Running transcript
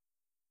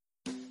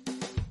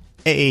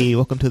Hey,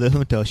 welcome to the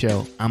Junto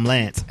Show. I'm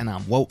Lance, and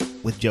I'm woke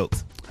with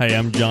jokes. Hi,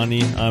 I'm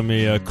Johnny. I'm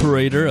a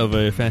curator of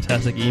a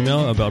fantastic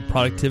email about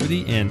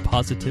productivity and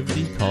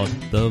positivity called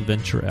The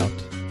Venture Out.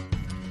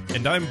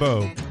 And I'm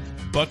Bo,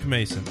 Buck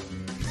Mason.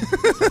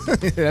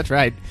 That's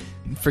right.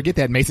 Forget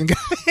that Mason guy.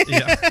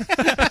 Yeah.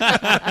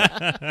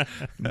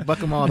 Buck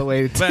him all the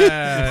way.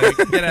 Back.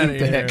 Get out of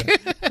here.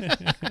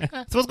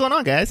 So what's going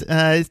on, guys?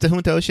 It's the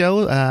Junto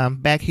Show.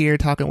 Back here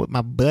talking with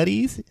my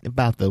buddies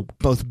about the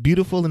most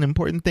beautiful and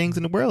important things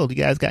in the world. You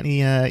guys got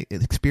any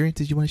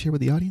experiences you want to share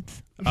with the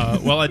audience?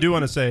 Well, I do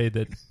want to say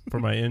that for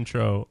my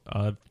intro,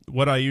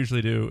 what I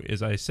usually do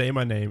is I say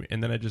my name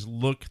and then I just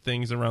look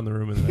things around the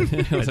room and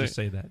then I just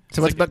say that.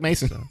 So what's Buck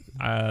Mason? So,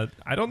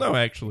 I don't know,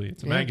 actually.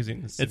 It's a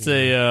magazine. It's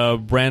a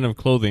brand of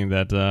clothing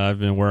that I've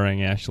been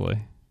wearing, actually.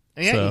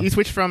 Yeah, So- you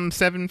switched from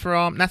 7 for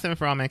All, not 7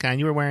 for All Mankind.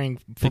 You were wearing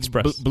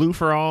Express. Blue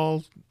for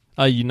All.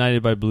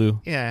 United by Blue.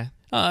 Yeah.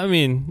 I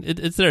mean,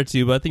 it's there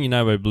too, but I think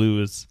United by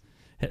Blue is...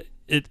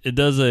 It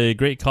does a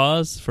great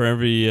cause. For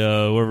every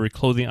whatever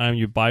clothing item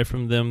you buy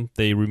from them,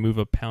 they remove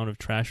a pound of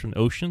trash from the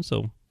ocean,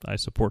 so I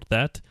support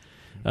that.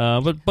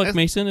 But Buck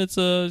Mason, it's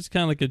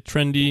kind of like a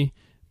trendy,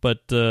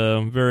 but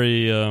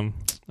very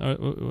what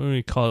do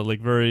we call it?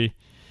 Like very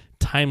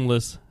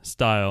timeless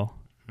style.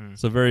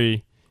 So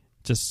very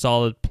just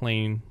solid,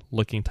 plain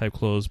looking type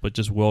clothes, but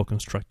just well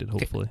constructed.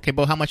 Hopefully. Okay,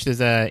 Bo, how much does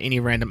any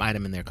random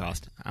item in there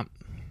cost?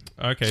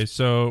 Okay,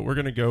 so we're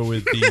going to go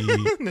with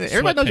the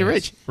Everybody knows you're sweatpants.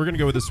 rich. We're going to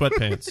go with the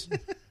sweatpants.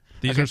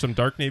 These are some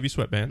dark navy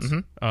sweatpants.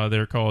 Mm-hmm.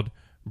 They're called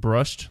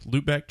brushed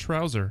loopback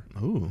trouser.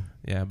 Ooh.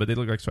 Yeah, but they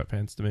look like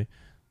sweatpants to me.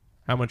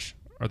 How much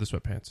are the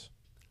sweatpants?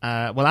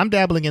 Well, I'm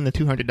dabbling in the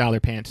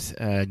 $200 pants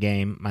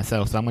game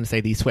myself, so I'm going to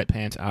say these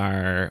sweatpants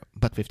are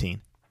 $115.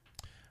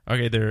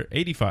 Okay, they're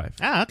 $85.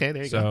 Ah, okay,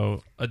 there you go.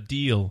 So a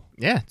deal.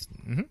 Yeah.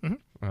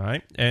 All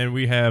right, and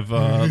we have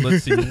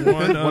let's see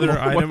one other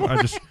item.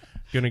 I'm just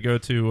gonna go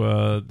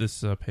to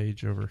this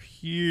page over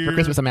here. For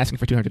Christmas, I'm asking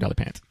for $200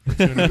 pants.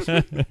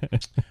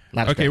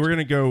 Okay, we're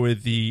gonna go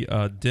with the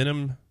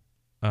denim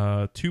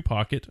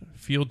 2-pocket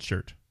field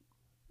shirt.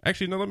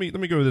 Actually, no. Let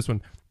me go with this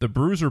one. The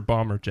Bruiser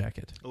bomber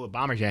jacket. Oh, a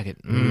bomber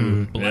jacket.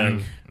 Black.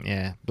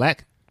 Yeah,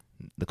 black.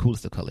 The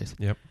coolest of colors.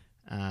 Yep.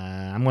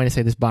 I'm going to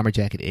say this bomber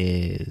jacket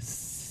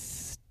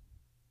is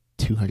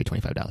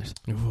 $225.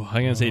 Ooh,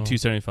 I'm gonna say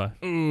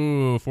 $275.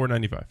 Ooh,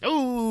 $495.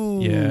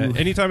 Ooh. Yeah.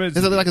 Anytime it's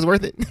Does it look like it's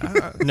worth it?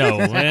 No,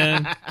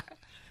 man.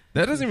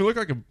 that doesn't even look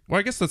like a. Well,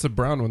 I guess that's a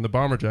brown one, the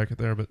bomber jacket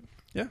there. But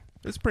yeah,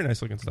 it's pretty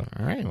nice looking stuff.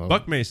 All right. Well,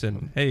 Buck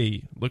Mason,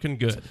 hey, looking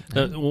good.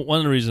 One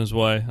of the reasons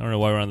why, I don't know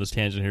why we're on this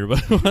tangent here,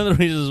 but one of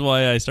the reasons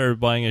why I started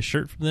buying a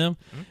shirt from them,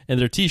 and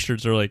their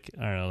t-shirts are like,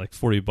 I don't know, like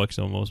 $40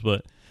 almost,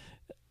 but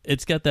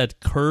it's got that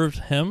curved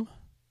hem.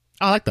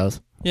 I like those.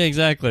 Yeah,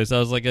 exactly.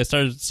 So I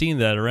started seeing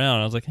that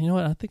around. I was like, you know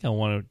what? I think I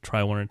want to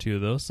try one or two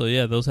of those. So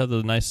yeah, those have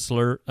the nice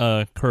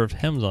curved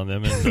hems on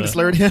them. And,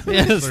 Slurred hem?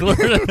 Yeah, slurred.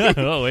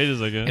 Oh, wait a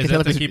second. Is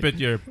that to keep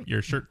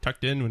your shirt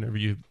tucked in whenever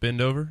you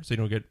bend over so you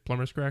don't get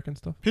plumber's crack and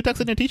stuff? Who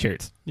tucks in their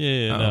t-shirts?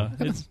 Yeah, no.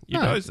 You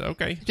guys,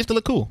 okay. Just to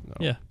look cool. No.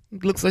 Yeah.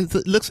 It looks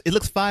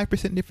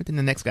 5% different than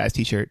the next guy's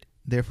t-shirt,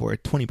 therefore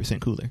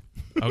 20% cooler.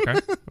 Okay. All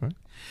right.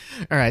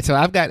 All right, so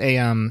I've got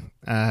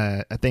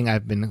a thing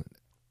I've been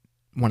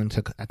wanting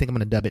to. I think I'm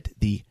going to dub it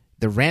the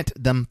rant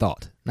dumb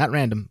thought, not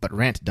random, but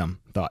rant dumb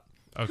thought.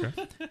 Okay.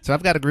 So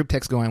I've got a group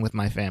text going with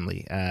my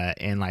family,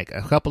 and like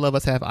a couple of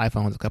us have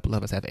iPhones, a couple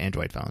of us have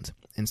Android phones,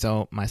 and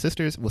so my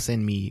sisters will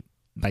send me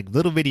like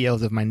little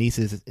videos of my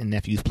nieces and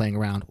nephews playing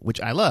around,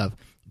 which I love.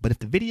 But if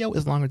the video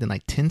is longer than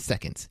like 10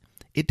 seconds,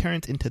 it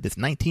turns into this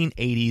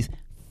 1980s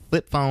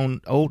flip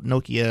phone, old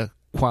Nokia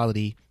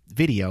quality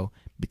video,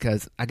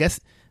 because I guess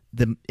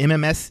the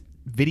MMS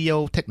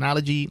video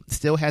technology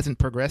still hasn't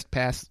progressed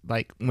past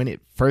like when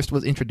it first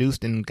was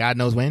introduced and God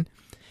knows when.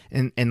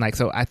 And like,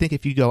 so I think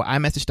if you go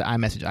iMessage to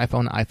iMessage,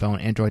 iPhone to iPhone,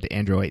 Android to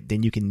Android,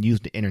 then you can use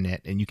the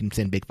internet and you can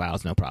send big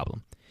files, no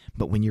problem.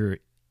 But when you're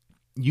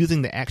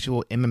using the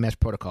actual MMS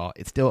protocol,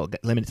 it's still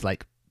limited to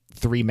like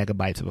 3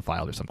 megabytes of a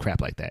file or some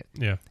crap like that.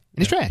 Yeah. And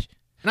it's trash.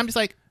 And I'm just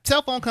like,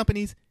 cell phone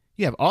companies,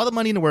 you have all the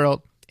money in the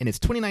world and it's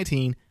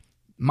 2019.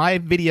 My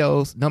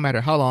videos, no matter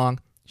how long,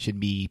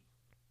 should be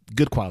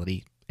good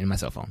quality in my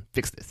cell phone.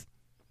 Fix this.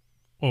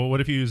 Well,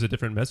 what if you use a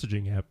different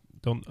messaging app?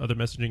 Don't other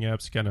messaging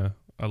apps kind of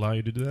allow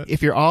you to do that?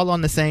 If you're all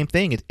on the same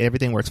thing,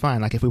 everything works fine.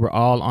 Like if we were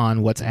all on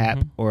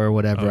WhatsApp or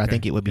whatever, I Okay.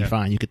 think it would be Yeah.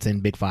 fine. You could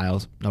send big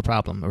files, no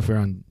problem. Or if we're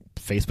on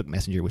Facebook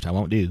Messenger, which I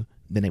won't do,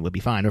 then it would be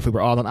fine. Or if we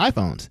were all on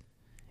iPhones,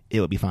 it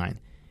would be fine.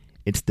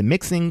 It's the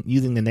mixing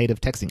using the native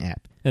texting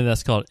app. And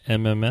that's called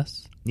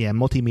MMS? Yeah,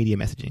 multimedia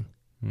messaging.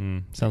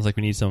 Sounds like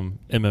we need some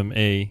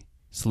MMA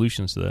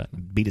solutions to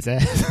that. Beat its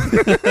ass.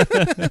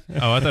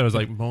 Oh, I thought it was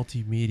like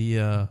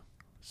multimedia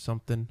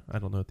something. I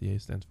don't know what the A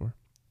stands for.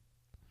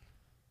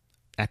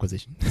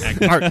 Acquisition.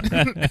 Art.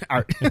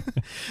 Art.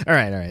 All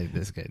right.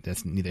 That's good.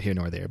 That's neither here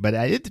nor there. But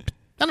I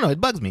don't know.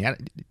 It bugs me.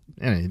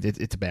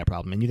 It's a bad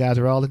problem. And you guys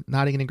are all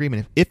nodding in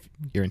agreement if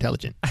you're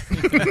intelligent.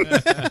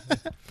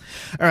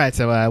 All right.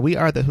 So we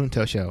are the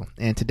Junto Show.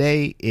 And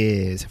today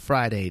is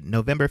Friday,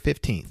 November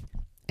 15th.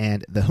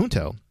 And the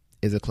Junto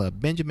is a club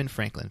Benjamin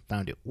Franklin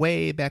founded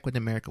way back when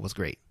America was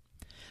great.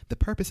 The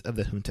purpose of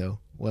the Junto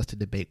was to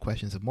debate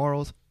questions of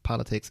morals,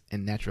 politics,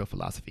 and natural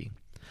philosophy.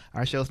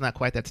 Our show's not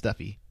quite that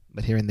stuffy,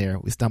 but here and there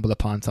we stumble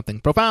upon something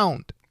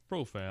profound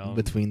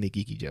between the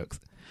geeky jokes.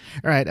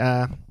 All right,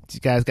 you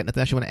guys got nothing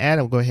else you want to add?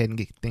 I'll go ahead and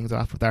get things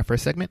off with our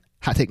first segment,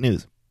 Hot Take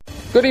News.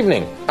 Good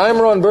evening. I'm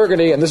Ron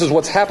Burgundy, and this is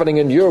what's happening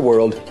in your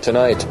world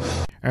tonight.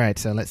 All right,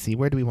 so let's see.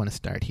 Where do we want to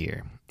start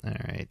here? All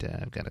right,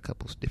 I've got a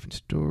couple different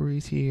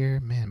stories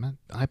here. Man, my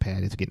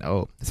iPad is getting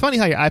old. It's funny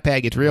how your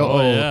iPad gets real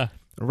old. Yeah.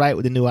 Right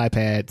when the new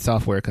iPad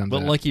software comes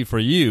out. But lucky for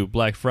you,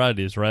 Black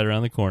Friday is right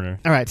around the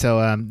corner. All right,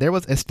 so there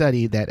was a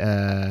study that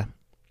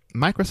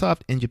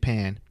Microsoft in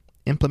Japan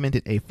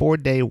implemented a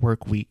 4-day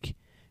work week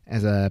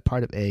as a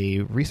part of a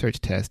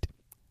research test,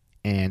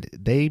 and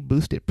they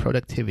boosted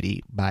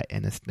productivity by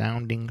an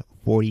astounding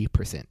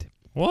 40%.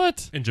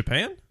 What? In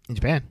Japan? In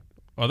Japan.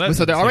 Oh, that's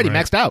so they're already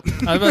maxed out.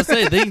 I was about to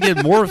say, they can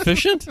get more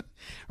efficient?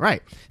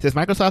 Right. It says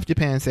Microsoft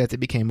Japan says it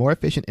became more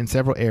efficient in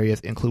several areas,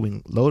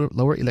 including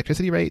lower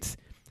electricity rates.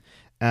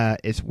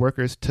 Its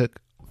workers took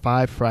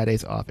 5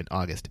 Fridays off in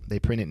August. They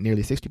printed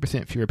nearly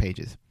 60% fewer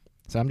pages.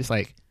 So I'm just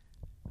like,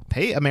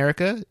 hey,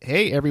 America,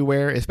 hey,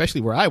 everywhere,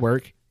 especially where I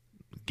work,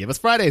 give us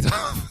Fridays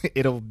off.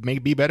 It'll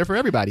be better for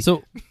everybody.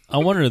 So I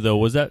wonder, though,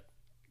 was that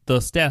the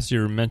stats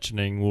you were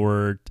mentioning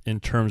were in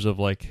terms of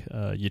like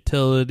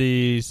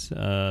utilities,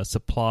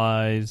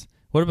 supplies?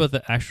 What about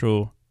the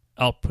actual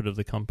output of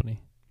the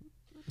company?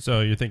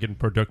 So you're thinking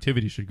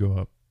productivity should go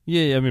up?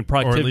 Yeah, I mean,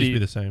 productivity. Or at least be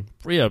the same.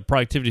 Yeah,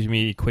 productivity to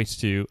me equates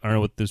to, I don't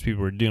know what those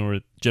people were doing,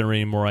 were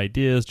generating more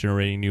ideas,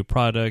 generating new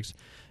products,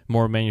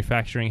 more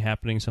manufacturing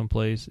happening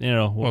someplace. You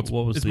know, well,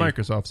 what was it's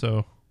Microsoft,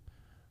 so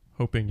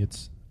hoping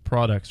it's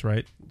products,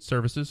 right?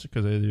 Services,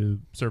 because they do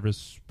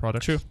service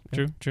products. True.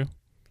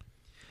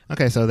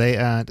 Okay, so they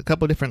a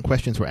couple different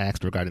questions were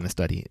asked regarding the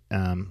study.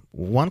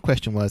 One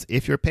question was,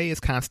 if your pay is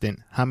constant,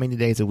 how many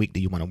days a week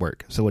do you want to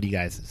work? So what do you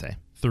guys say?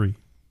 3.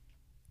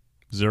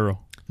 0.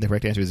 The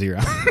correct answer is 0.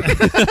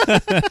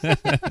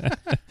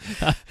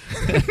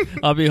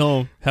 I'll be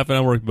home. Half an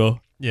hour work, Bill.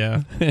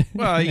 Yeah.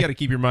 Well, you got to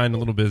keep your mind a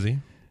little busy.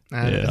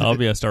 Yeah, I'll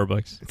be at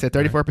Starbucks. It said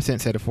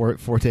 34% said a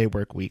 4-day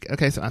work week.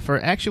 Okay, so for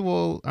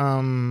actual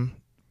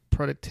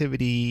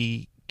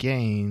productivity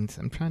gains,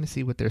 I'm trying to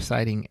see what they're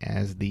citing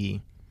as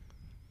the...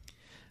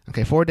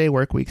 Okay, 4-day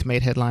work weeks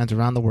made headlines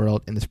around the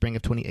world in the spring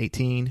of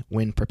 2018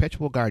 when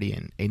Perpetual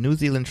Guardian, a New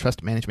Zealand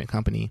trust management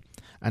company,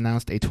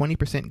 announced a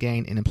 20%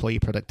 gain in employee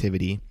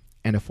productivity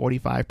and a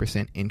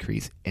 45%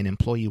 increase in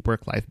employee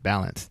work-life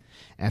balance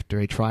after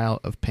a trial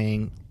of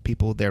paying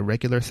people their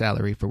regular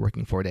salary for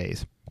working 4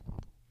 days.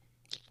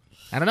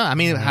 I don't know. I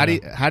mean, how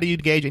do you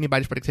gauge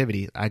anybody's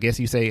productivity? I guess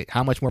you say,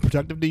 how much more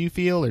productive do you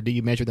feel, or do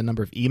you measure the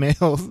number of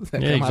emails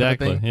that come out of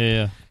the thing?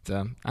 Yeah.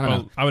 So, I don't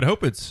know. I would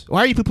hope it's...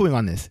 Why are you poo-pooing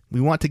on this?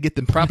 We want to get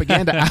the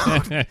propaganda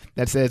out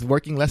that says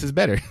working less is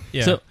better.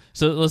 Yeah.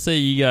 So let's say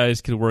you guys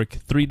could work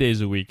 3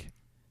 days a week.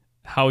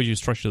 How would you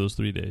structure those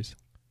 3 days?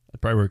 I'd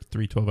probably work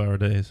 3 12-hour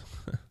days.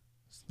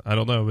 I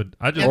don't know, but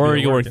I just... Or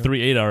you work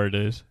 3 8-hour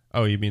days.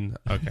 Oh, you mean...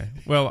 Okay.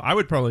 Well, I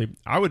would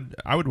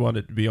want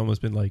it to be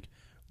almost been like,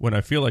 when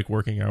I feel like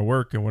working, I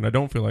work, and when I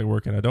don't feel like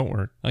working, I don't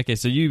work. Okay,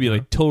 so you'd be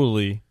like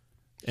totally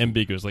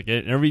ambiguous. Like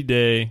every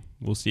day,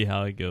 we'll see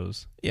how it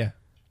goes. Yeah.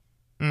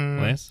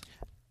 Lance?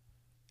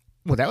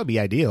 Well, that would be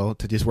ideal,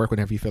 to just work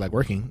whenever you feel like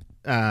working.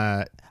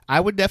 I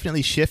would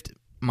definitely shift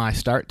my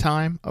start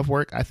time of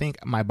work. I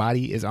think my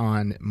body is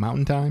on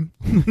mountain time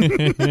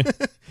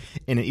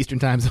in an Eastern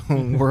time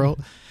zone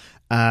world.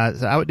 So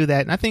I would do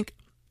that. And I think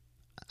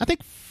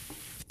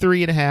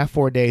 3.5,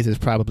 4 days is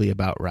probably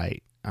about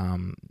right.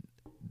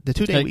 The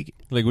 2-day week.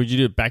 Like, would you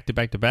do it back to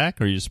back to back,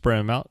 or you just spread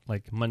them out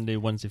like Monday,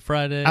 Wednesday,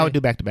 Friday? I would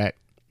do back to back.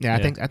 Yeah,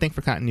 I think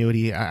for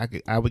continuity,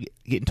 I would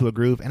get into a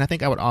groove, and I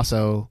think I would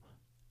also,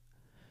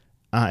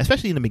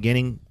 especially in the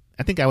beginning,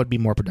 I think I would be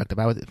more productive.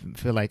 I would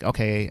feel like,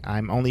 okay,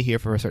 I'm only here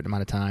for a certain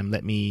amount of time.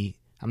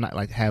 I'm not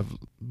like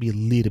be a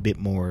little bit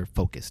more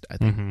focused. I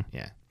think,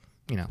 yeah,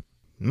 you know.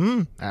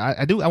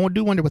 I do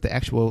wonder what the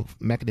actual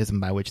mechanism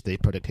by which the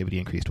productivity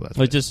increased was.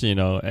 Like, just, you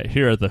know,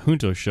 here at the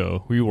Junto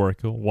show, we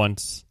work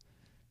once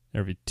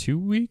every 2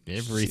 weeks?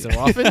 Every so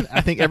often? I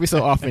think every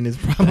so often is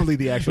probably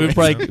the actual We've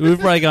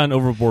probably gone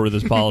overboard with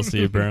this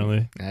policy,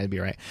 apparently. That'd be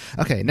right.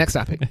 Okay, next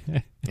topic.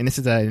 And this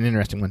is an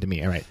interesting one to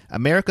me. All right.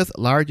 America's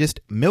largest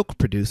milk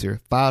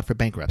producer filed for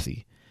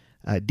bankruptcy.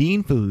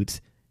 Dean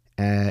Foods,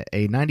 a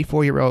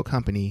 94-year-old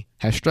company,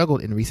 has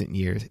struggled in recent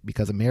years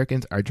because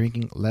Americans are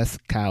drinking less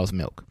cow's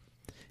milk.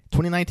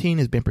 2019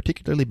 has been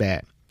particularly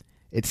bad.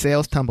 Its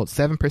sales tumbled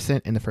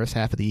 7% in the first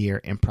half of the year,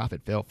 and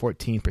profit fell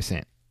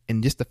 14%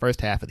 in just the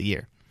first half of the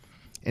year.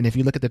 And if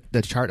you look at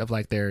the chart of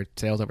like their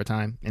sales over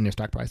time and their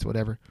stock price or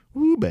whatever,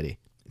 woo, buddy,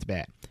 it's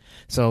bad.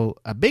 So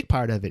a big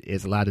part of it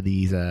is a lot of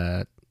these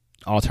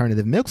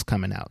alternative milks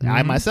coming out.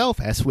 I myself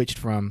have switched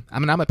from,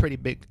 I'm a pretty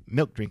big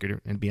milk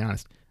drinker, and to be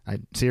honest,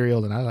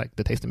 cereal, and I like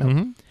the taste of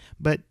milk.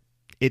 But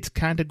it's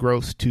kind of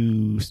gross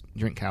to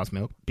drink cow's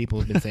milk. People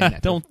have been saying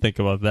that. Don't think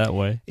about it that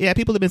way. Yeah,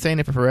 people have been saying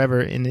it for forever,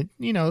 and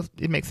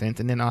it makes sense.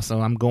 And then also,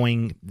 I'm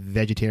going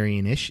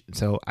vegetarian-ish,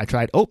 so I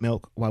tried oat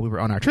milk while we were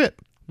on our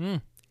trip,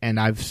 and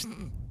I've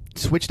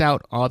switched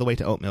out all the way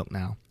to oat milk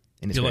now.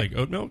 And it's you great. like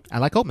oat milk? I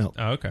like oat milk.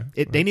 Oh, okay.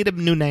 They need a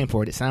new name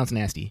for it. It sounds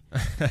nasty.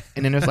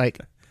 And then there's like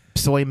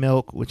soy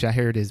milk, which I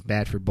heard is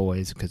bad for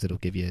boys because it'll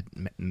give you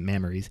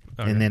memories.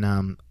 Okay. And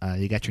then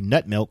you got your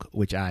nut milk,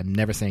 which I'm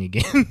never saying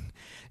again.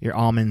 Your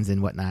almonds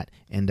and whatnot.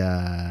 And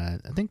I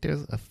think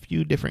there's a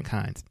few different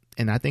kinds.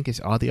 And I think it's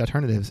all the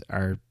alternatives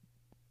are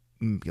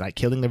like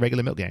killing the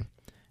regular milk game.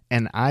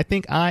 And I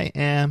think I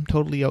am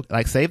totally okay.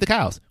 Like, save the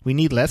cows. We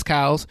need less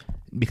cows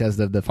because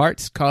of the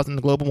farts causing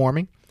the global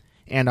warming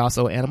and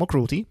also animal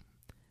cruelty.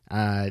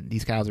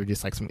 These cows are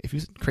just like some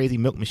crazy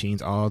milk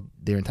machines all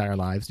their entire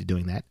lives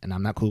doing that, and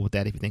I'm not cool with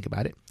that if you think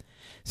about it.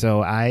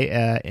 So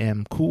I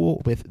am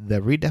cool with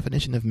the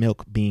redefinition of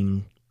milk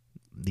being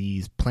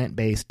these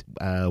plant-based,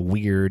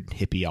 weird,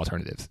 hippie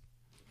alternatives.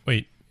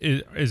 Wait,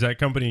 is that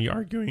company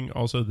arguing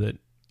also that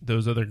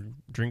those other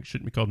drinks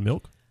shouldn't be called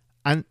milk?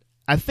 I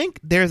think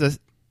there's a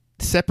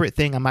separate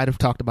thing I might have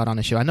talked about on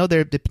the show. I know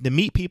the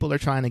meat people are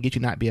trying to get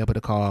you not be able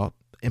to call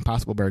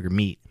Impossible Burger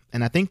meat.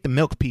 And I think the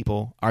milk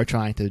people are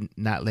trying to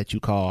not let you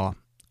call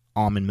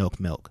almond milk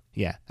milk.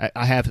 Yeah,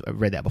 I have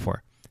read that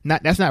before.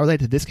 That's not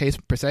related to this case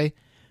per se,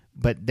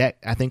 but that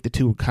I think the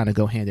two kind of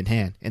go hand in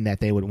hand in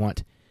that they would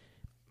want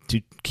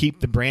to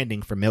keep the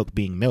branding for milk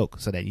being milk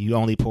so that you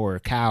only pour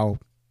cow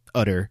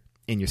udder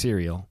in your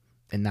cereal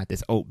and not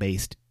this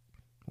oat-based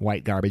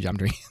white garbage I'm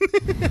drinking.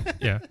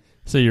 Yeah.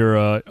 So your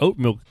oat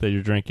milk that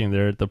you're drinking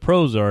there, the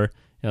pros are,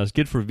 it's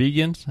good for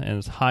vegans, and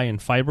it's high in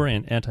fiber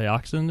and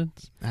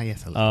antioxidants. Ah,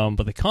 yes, I love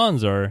but the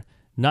cons are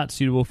not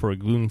suitable for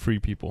gluten-free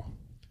people.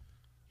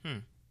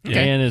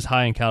 Okay. And is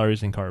high in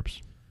calories and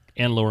carbs,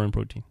 and lower in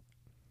protein.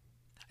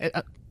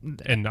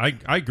 And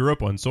I grew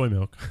up on soy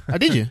milk. Oh,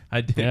 did you?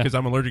 I did, because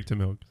I'm allergic to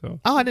milk. So.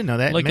 Oh, I didn't know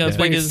that. Like Man, as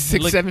big like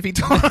as 7 feet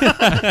tall.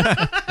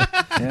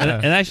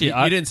 And actually,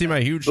 you didn't see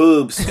my huge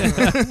boobs.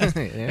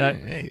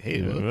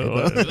 Hey,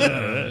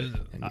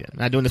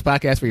 not doing this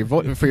podcast for your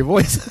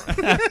voice.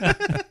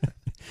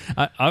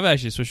 I've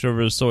actually switched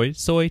over to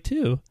soy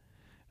too.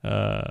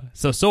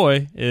 So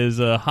soy is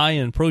high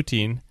in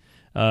protein,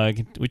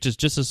 which is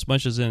just as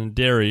much as in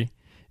dairy.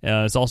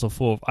 It's also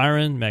full of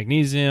iron,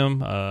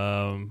 magnesium,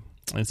 and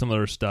some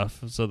other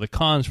stuff. So the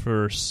cons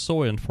for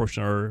soy,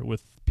 unfortunately, are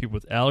with people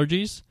with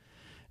allergies,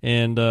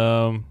 and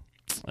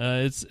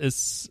that's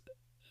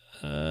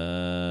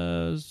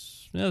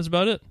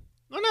about it.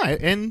 Oh no,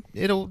 and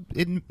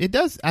it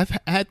does.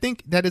 I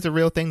think that is a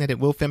real thing, that it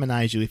will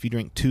feminize you if you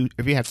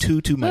have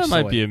too much. That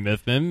soy. might be a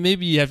myth, man.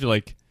 Maybe you have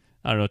to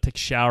take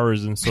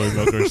showers in soy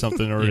milk or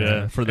something,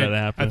 or for that to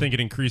happen. I think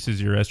it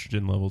increases your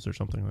estrogen levels or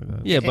something like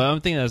that. Yeah, but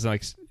I'm thinking that's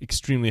like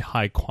extremely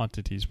high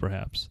quantities,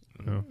 perhaps.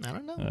 I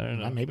don't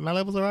know. Maybe my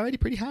levels are already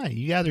pretty high.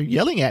 You guys are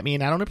yelling at me,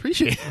 and I don't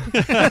appreciate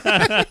it.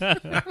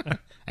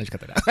 I just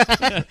cut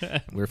that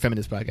out. We're a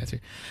feminist podcast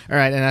here. All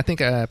right, and I think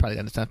probably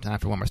got time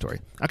for one more story.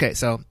 Okay,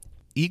 so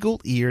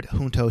Eagle-Eared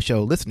Junto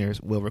Show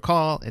listeners will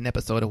recall an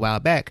episode a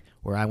while back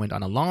where I went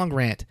on a long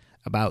rant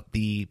about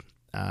the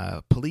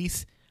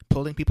police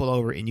pulling people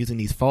over and using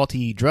these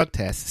faulty drug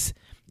tests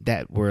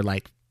that were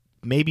like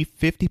maybe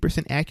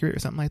 50% accurate or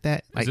something like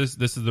that. Like, this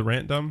is the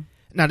rant dumb?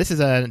 No, this is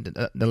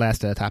the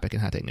last topic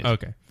in Hot Take News.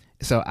 Okay.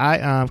 So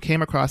I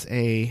came across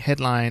a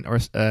headline or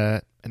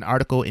an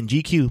article in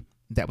GQ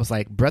that was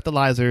like,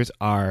 breathalyzers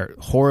are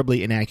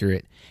horribly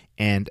inaccurate,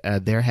 and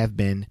there have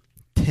been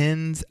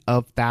tens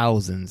of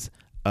thousands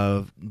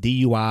of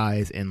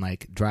DUIs and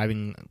like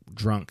driving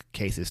drunk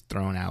cases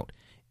thrown out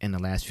in the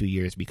last few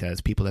years because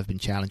people have been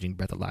challenging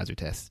breathalyzer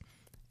tests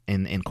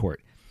in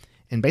court.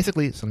 And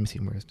basically, so let me see,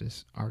 where is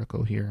this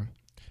article here?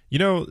 You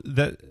know,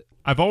 that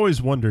I've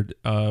always wondered,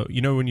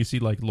 when you see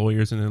like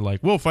lawyers and they're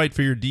like, we'll fight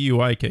for your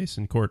DUI case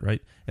in court,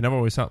 right? And I've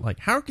always thought, like,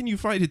 how can you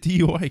fight a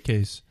DUI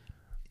case?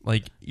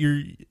 Like,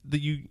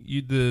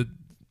 the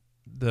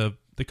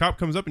cop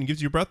comes up and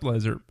gives you a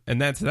breathalyzer,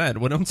 and that's that.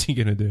 What else are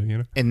you going to do, you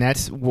know? And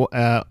that's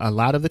a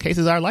lot of the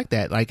cases are like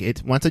that. Like,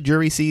 it's once a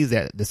jury sees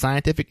that the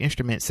scientific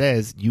instrument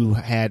says you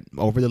had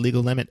over the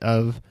legal limit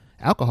of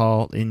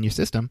alcohol in your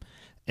system,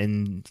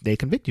 and they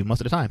convict you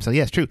most of the time. So,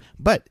 yeah, it's true.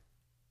 But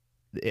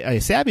a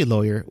savvy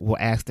lawyer will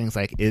ask things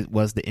like,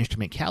 was the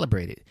instrument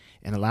calibrated?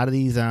 And a lot of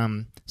these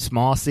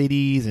small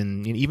cities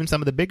and even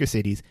some of the bigger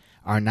cities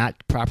are not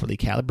properly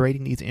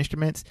calibrating these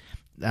instruments.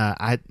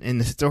 In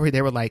the story,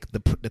 they were like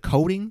the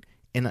coding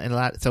and a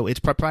lot, so it's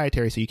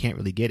proprietary, so you can't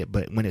really get it.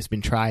 But when it's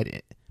been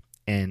tried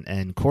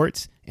in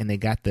courts and they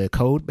got the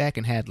code back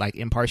and had like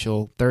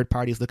impartial third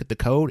parties look at the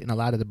code in a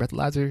lot of the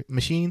breathalyzer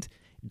machines,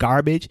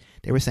 garbage.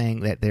 They were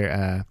saying that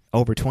they're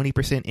over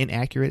 20%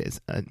 inaccurate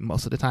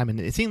most of the time. And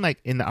it seemed like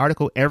in the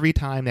article, every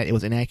time that it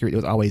was inaccurate, it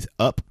was always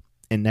up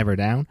and never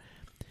down.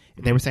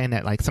 They were saying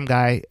that like some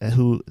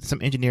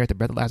engineer at the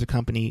breathalyzer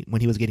company,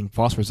 when he was getting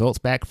false results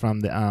back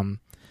from the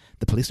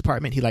police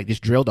department, he like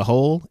just drilled a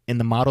hole in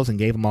the models and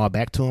gave them all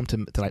back to him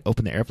to like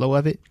open the airflow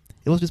of it.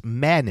 It was just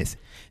madness.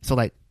 So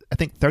like I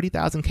think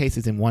 30,000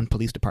 cases in one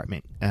police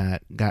department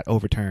got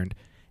overturned,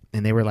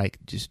 and they were like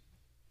just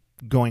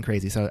going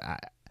crazy. So I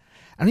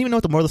don't even know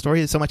what the moral of the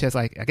story is so much as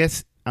like I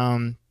guess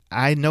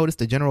I noticed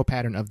the general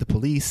pattern of the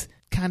police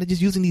kind of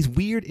just using these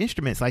weird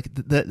instruments, like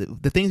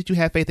the things that you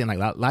have faith in, like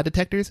lie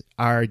detectors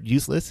are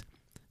useless.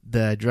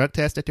 The drug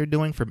tests that they're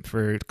doing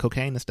for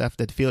cocaine and stuff,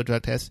 the field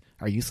drug tests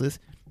are useless.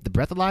 The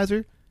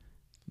breathalyzer,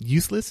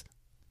 useless.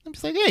 I'm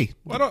just like, hey.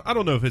 Well, I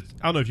don't know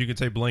if you can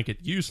say blanket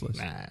useless,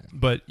 Nah.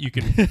 but you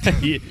can.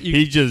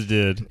 He just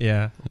did.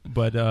 Yeah,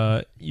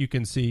 but you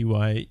can see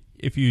why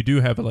if you do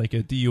have like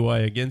a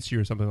DUI against you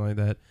or something like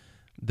that,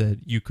 that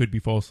you could be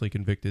falsely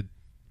convicted.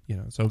 You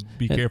know, so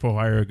be careful.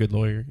 Hire a good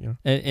lawyer. You know,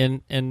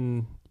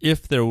 And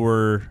if there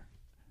were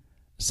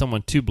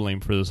someone to blame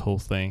for this whole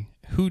thing,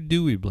 who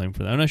do we blame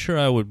for that? I'm not sure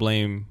I would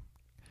blame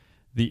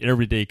the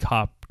everyday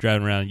cop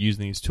driving around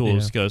using these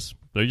tools because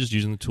they're just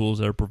using the tools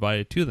that are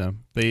provided to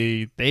them.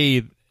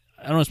 I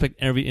don't expect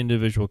every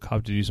individual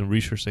cop to do some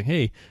research saying,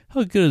 hey,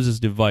 how good is this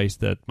device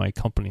that my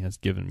company has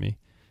given me?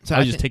 So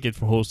I just take it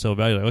for wholesale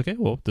value. Like, okay,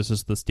 well, this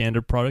is the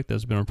standard product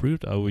that's been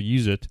approved. I will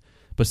use it.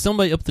 But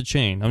somebody up the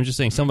chain, I'm just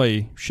saying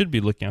somebody should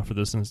be looking out for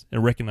this and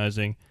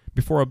recognizing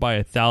before I buy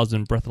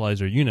 1,000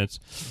 breathalyzer units,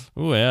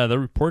 oh, yeah, the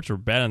reports are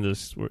bad on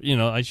this. You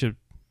know, I should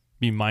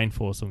be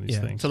mindful of some of these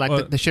things. So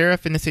like the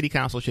sheriff and the city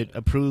council should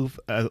approve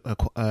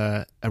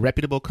a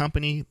reputable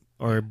company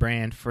or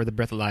brand for the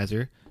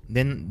breathalyzer.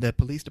 Then the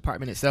police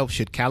department itself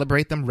should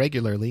calibrate them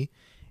regularly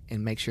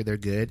and make sure they're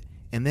good.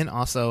 And then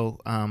also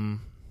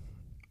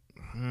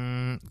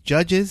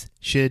judges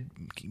should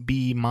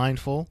be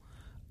mindful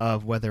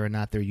of whether or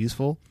not they're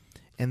useful.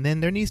 And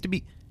then there needs to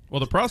be... Well,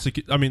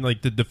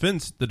 the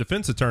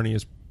defense attorney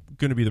is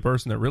going to be the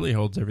person that really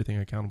holds everything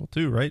accountable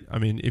too, right? I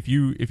mean, if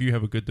you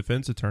have a good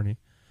defense attorney,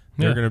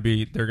 they're going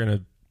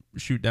to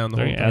shoot down the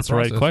whole ask the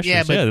process. right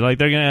questions. Yeah, like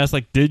they're going to ask,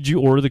 like, did you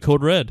order the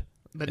code red?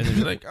 But and they'd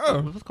be like,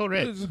 oh, what's code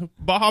red? it's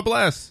Baja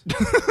Blast.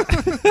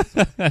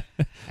 I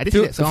did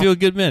see that song. Feel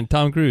Good Men,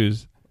 Tom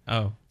Cruise.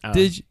 Oh.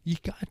 Did you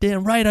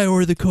goddamn right I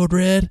ordered the code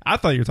red? I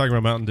thought you were talking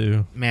about Mountain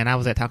Dew. Man, I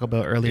was at Taco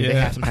Bell earlier. They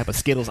have some type of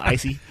Skittles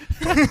icy.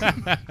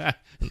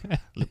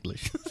 Look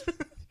delicious.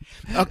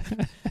 Okay.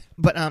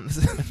 But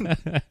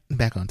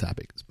back on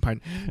topic.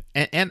 Pardon.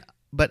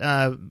 But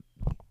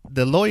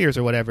the lawyers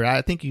or whatever,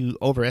 I think you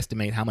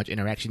overestimate how much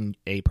interaction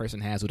a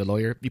person has with a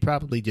lawyer. You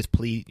probably just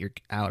plea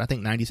out. I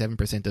think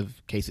 97%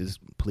 of cases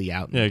plea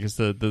out. Yeah, because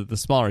the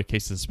smaller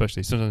cases,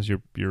 especially, sometimes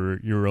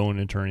you're your own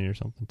attorney or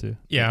something too.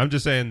 Yeah, I'm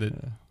just saying that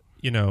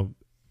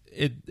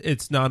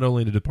it's not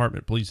only the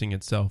department policing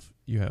itself.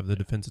 You have the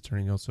defense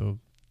attorney also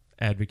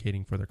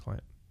advocating for their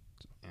client.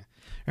 So. Yeah.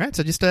 All right,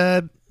 so just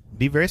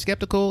be very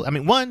skeptical. I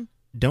mean, one,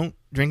 don't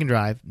drink and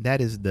drive.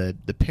 That is the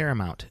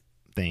paramount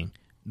thing.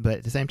 But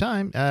at the same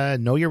time,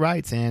 know your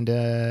rights. And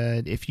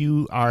if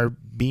you are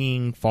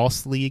being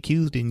falsely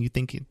accused and you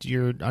think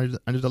you're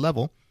under the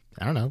level,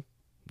 I don't know,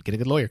 get a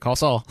good lawyer. Call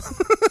Saul.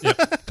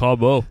 Yep. Call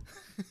Bo.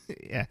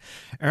 Yeah.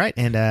 All right.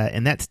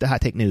 And that's the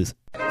Hot Take News.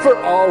 For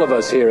all of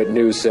us here at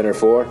News Center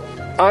 4,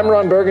 I'm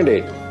Ron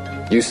Burgundy.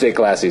 You stay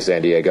classy,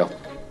 San Diego.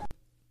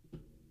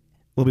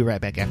 We'll be right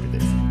back after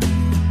this.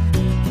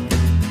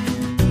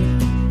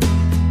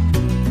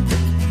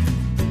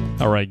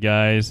 All right,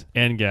 guys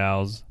and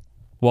gals.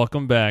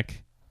 Welcome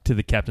back to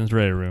the Captain's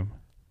Ready Room.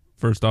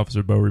 First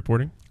Officer Bo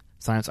reporting.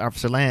 Science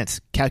Officer Lance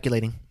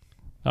calculating.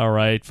 All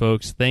right,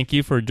 folks. Thank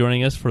you for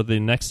joining us for the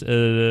next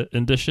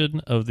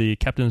edition of the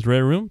Captain's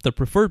Ready Room, the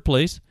preferred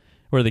place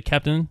where the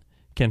captain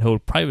can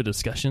hold private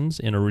discussions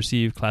and or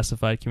receive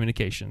classified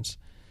communications.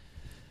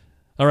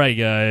 All right,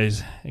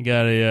 guys. I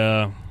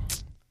got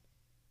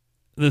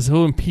this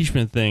whole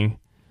impeachment thing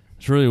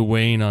is really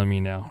weighing on me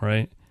now,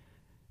 right?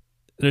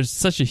 There's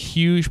such a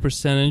huge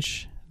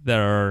percentage that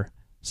are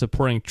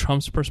supporting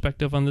Trump's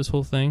perspective on this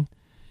whole thing,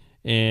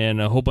 and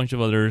a whole bunch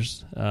of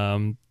others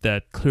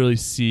that clearly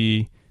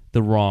see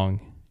the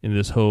wrong in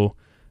this whole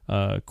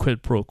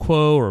quid pro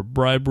quo or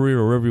bribery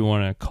or whatever you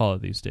want to call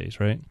it these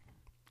days, right?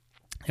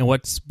 And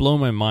what's blown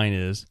my mind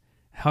is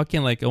how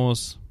can like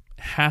almost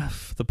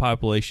half the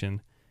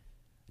population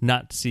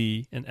not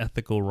see an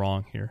ethical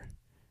wrong here,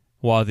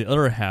 while the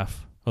other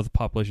half of the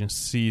population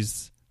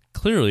sees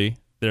clearly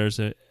there's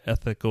an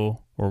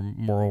ethical or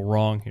moral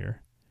wrong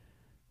here,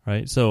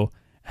 right? So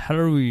how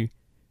do we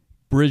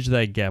bridge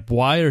that gap?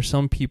 Why are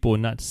some people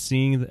not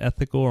seeing the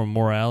ethical or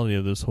morality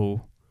of this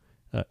whole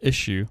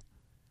issue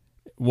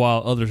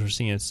while others are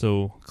seeing it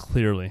so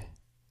clearly?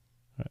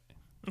 Right.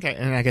 Okay,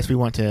 and I guess we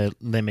want to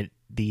limit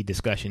the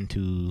discussion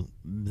to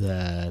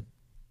the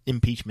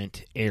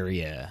impeachment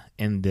area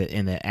and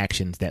the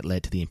actions that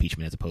led to the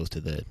impeachment as opposed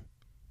to the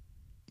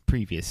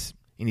previous,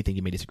 anything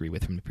you may disagree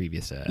with from the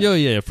previous.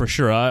 Yeah, for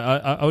sure.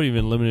 I would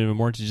even limit it even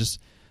more to just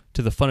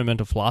to the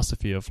fundamental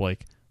philosophy of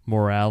like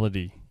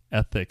morality,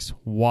 ethics.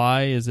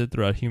 Why is it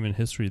throughout human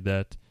history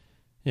that,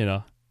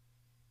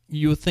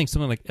 you would think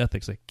something like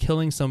ethics, like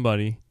killing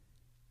somebody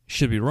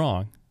should be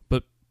wrong,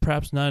 but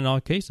perhaps not in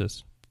all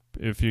cases.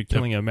 If you're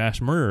killing a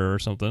mass murderer or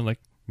something, like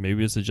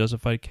maybe it's a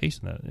justified case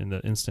in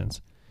that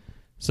instance.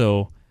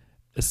 So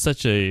it's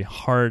such a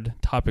hard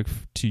topic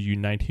to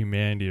unite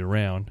humanity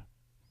around.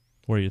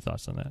 What are your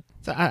thoughts on that?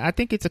 So I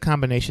think it's a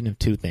combination of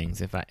two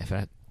things. If I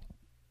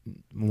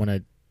want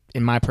to,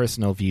 in my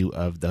personal view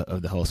of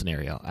the whole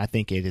scenario, I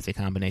think it is a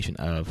combination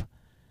of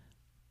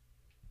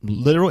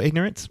literal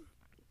ignorance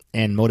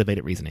and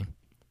motivated reasoning.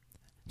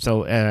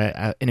 So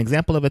an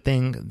example of a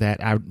thing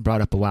that I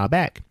brought up a while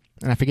back,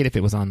 and I forget if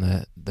it was on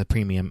the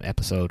premium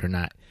episode or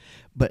not,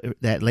 but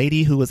that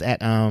lady who was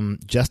at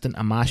Justin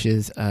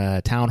Amash's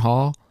town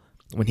hall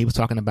when he was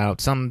talking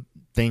about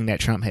something that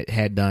Trump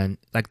had done,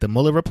 like the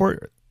Mueller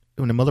report,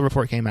 when the Mueller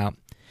report came out,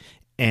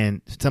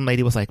 and some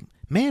lady was like,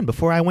 man,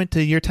 before I went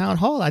to your town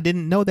hall, I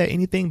didn't know that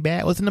anything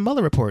bad was in the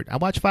Mueller report. I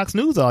watched Fox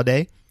News all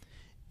day,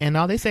 and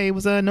all they say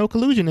was no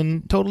collusion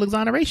and total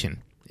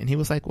exoneration. And he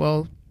was like,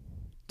 well,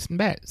 it's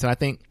bad. So I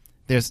think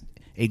there's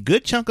a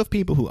good chunk of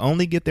people who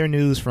only get their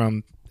news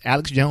from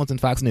Alex Jones and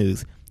Fox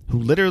News, who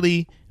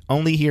literally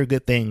only hear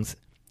good things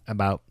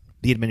about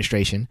the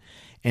administration,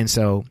 and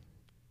so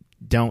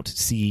don't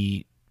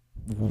see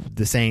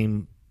the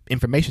same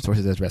information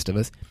sources as the rest of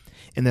us.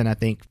 And then I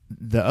think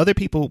the other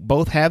people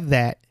both have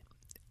that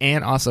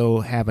and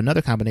also have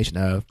another combination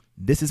of,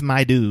 this is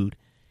my dude.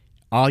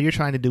 All you're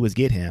trying to do is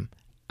get him.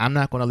 I'm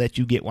not going to let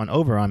you get one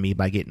over on me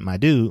by getting my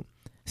dude.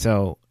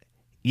 So,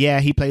 yeah,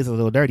 he plays a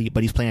little dirty,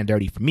 but he's playing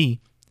dirty for me.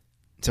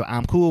 So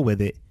I'm cool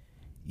with it.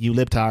 You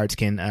libtards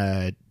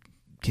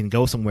can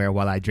go somewhere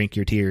while I drink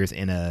your tears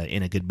in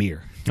a good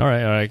beer. All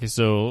right. Okay,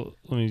 so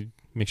let me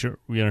make sure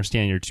we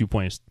understand your 2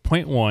 points.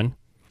 Point one,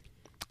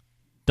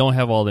 don't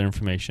have all the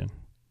information.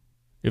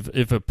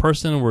 If a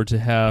person were to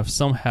have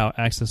somehow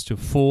access to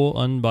full,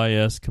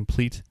 unbiased,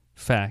 complete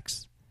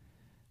facts,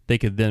 they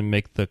could then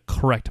make the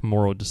correct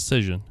moral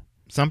decision.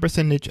 Some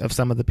percentage of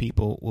some of the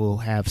people will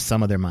have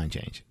some of their mind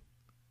change.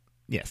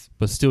 Yes.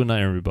 But still not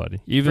everybody.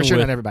 For sure,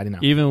 not everybody, no.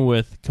 Even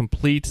with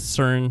complete,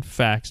 certain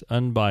facts,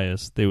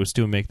 unbiased, they would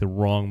still make the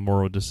wrong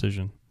moral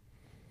decision.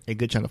 A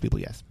good chunk of people,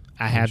 yes.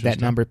 I have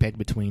that number pegged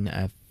between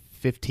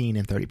 15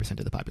 and 30%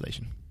 of the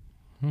population.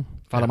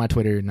 Follow my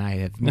Twitter, and I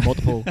have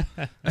multiple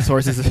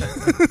sources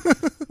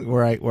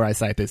where I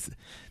cite this.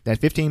 That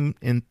between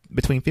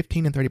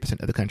 15 and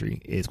 30% of the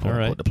country is quote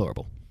unquote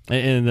deplorable.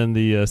 And then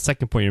the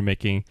second point you're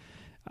making,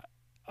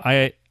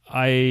 I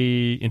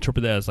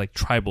interpret that as like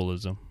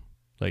tribalism.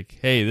 Like,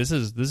 hey, this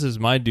is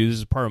my dude. This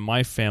is part of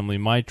my family,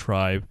 my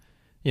tribe.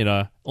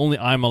 Only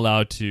I'm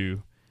allowed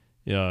to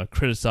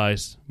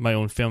criticize my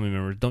own family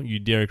members. Don't you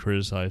dare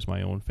criticize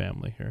my own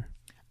family here.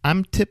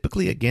 I'm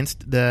typically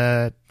against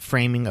the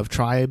framing of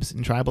tribes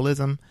and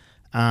tribalism,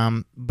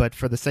 but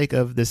for the sake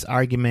of this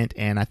argument,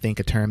 and I think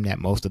a term that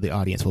most of the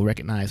audience will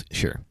recognize,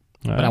 sure. All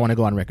but right. I want to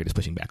go on record as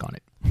pushing back on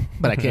it.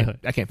 But I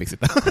can't fix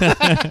it though.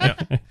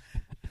 Yeah.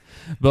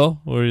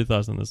 Bill, what are your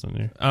thoughts on this one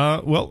here?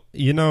 Well,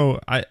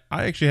 I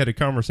actually had a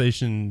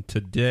conversation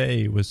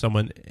today with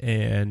someone,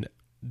 and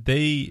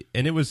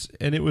it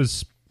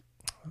was,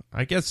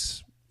 I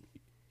guess,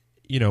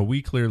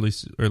 we clearly,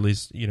 or at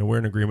least, we're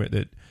in agreement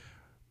that,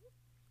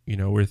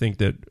 we think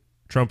that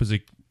Trump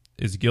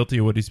is guilty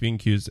of what he's being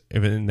accused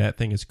of, and that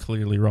thing is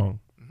clearly wrong,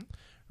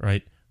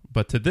 right?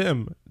 But to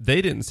them,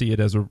 they didn't see it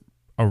as a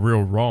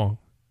real wrong.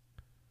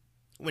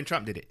 When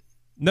Trump did it.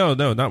 No,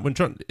 not when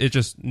Trump. It's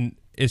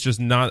just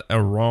not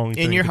a wrong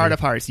thing. In your heart of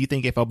hearts, you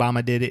think if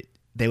Obama did it,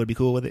 they would be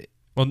cool with it?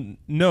 Well,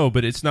 no,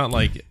 but it's not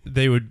like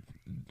they would.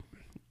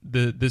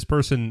 This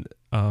person,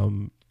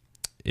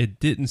 it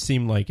didn't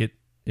seem like it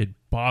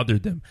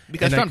bothered them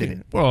because Trump did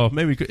it. Well,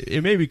 maybe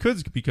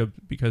could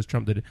because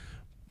Trump did it,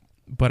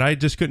 but I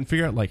just couldn't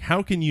figure out, like,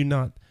 how can you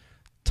not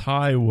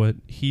tie what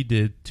he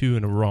did to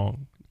a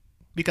wrong?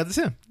 Because it's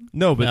him.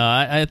 No, but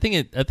I think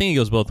it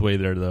goes both ways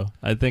there, though.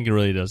 I think it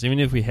really does. Even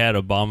if we had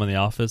Obama in the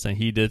office and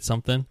he did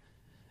something,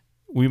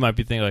 we might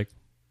be thinking like,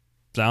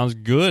 sounds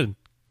good.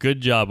 Good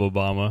job,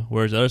 Obama.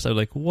 Whereas the other side,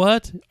 like,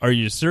 what? Are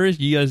you serious?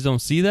 You guys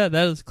don't see that?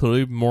 That is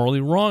clearly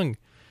morally wrong.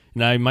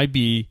 And I might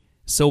be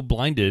so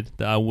blinded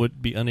that I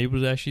would be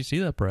unable to actually see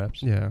that,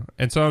 perhaps. yeah.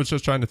 And so I was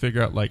just trying to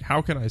figure out, like,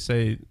 how can I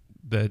say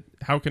that?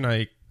 How can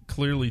I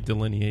clearly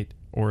delineate,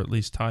 or at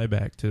least tie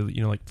back to,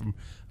 like, from,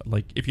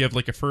 like, if you have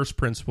like a first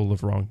principle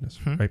of wrongness,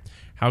 right?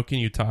 How can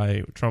you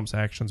tie Trump's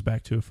actions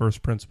back to a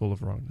first principle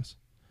of wrongness?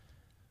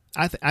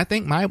 I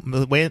think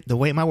the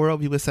way my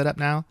worldview is set up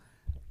now,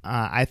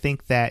 I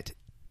think that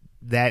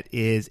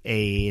is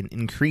an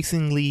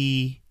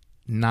increasingly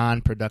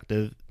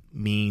non-productive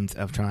means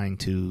of trying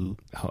to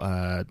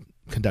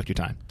conduct your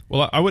time.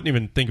 Well, I wouldn't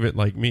even think of it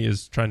like me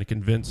as trying to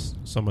convince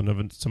someone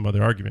of some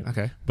other argument.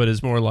 Okay. But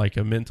it's more like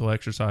a mental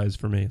exercise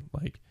for me.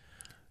 Like,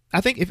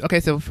 I think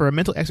so for a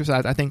mental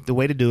exercise, I think the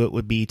way to do it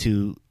would be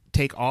to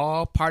take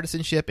all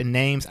partisanship and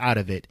names out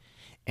of it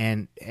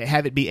and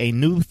have it be a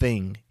new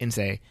thing and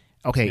say,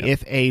 okay,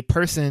 if a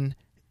person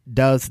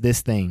does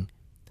this thing,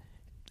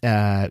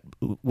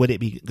 would it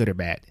be good or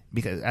bad?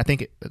 Because I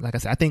think, like I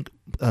said, I think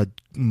a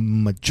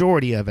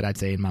majority of it, I'd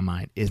say in my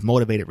mind, is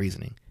motivated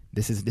reasoning.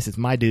 This is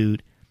my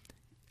dude.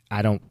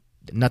 I don't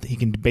nothing. He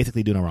can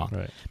basically do no wrong.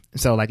 Right.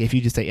 So like if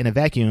you just say in a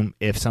vacuum,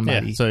 if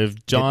somebody Yeah. So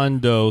if John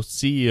Doe,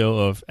 CEO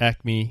of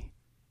Acme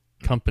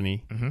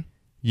Company, Mhm.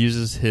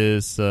 uses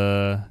his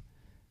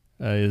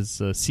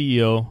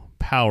CEO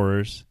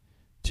powers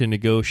to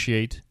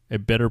negotiate a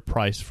better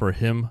price for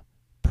him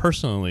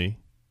personally,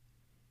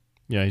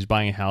 he's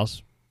buying a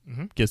house,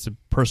 Mhm. gets a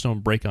personal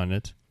break on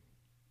it.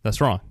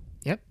 That's wrong.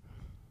 Yep.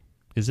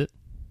 Is it?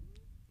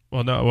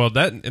 Well, no. Well,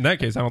 that in that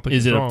case, I don't think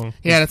Is it's it a- wrong.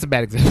 Yeah, that's a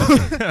bad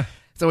example.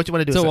 So what you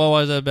want to do? So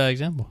why is that a bad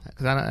example?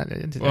 Because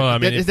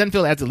it if- doesn't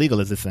feel as illegal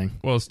as this thing.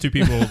 Well, it's two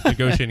people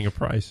negotiating a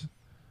price.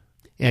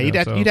 Yeah, You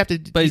know, you'd have to.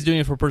 But he's doing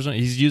it for personal.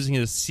 He's using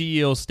his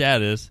CEO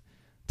status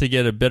to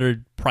get a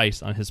better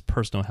price on his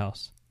personal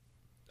house.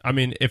 I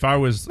mean, if I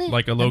was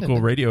like a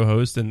local radio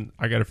host and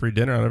I got a free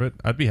dinner out of it,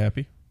 I'd be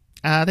happy.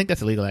 I think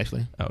that's illegal,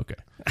 actually. Oh, okay.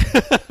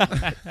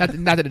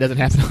 Not that it doesn't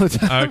happen all the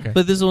time. Okay.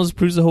 But this one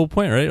proves the whole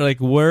point, right? Like,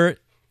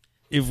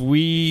 if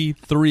we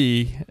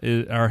three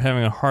are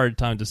having a hard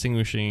time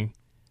distinguishing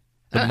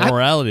the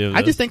morality of this.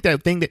 I just think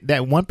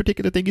that one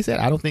particular thing you said,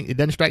 I don't think it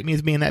doesn't strike me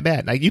as being that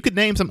bad. Like you could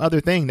name some other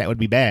thing that would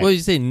be bad. Well, you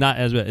say not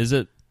as bad. Is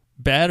it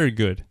bad or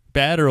good?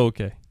 Bad or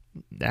okay?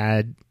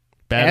 Bad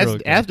or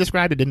okay? As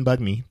described, it didn't bug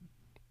me.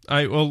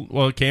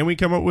 Well, can we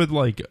come up with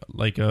like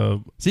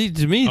a See,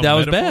 to me, a that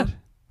was metaphor? bad.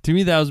 To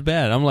me, that was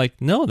bad. I'm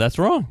like, no, that's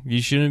wrong.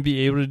 You shouldn't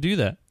be able to do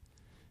that.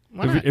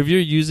 Why not? If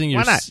you're using your...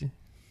 Why not?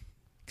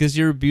 Because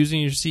you're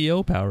abusing your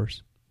CEO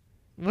powers.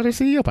 What are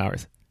CEO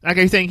powers? Like,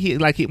 are you saying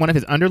one of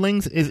his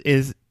underlings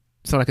is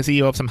so like a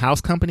CEO of some house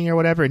company or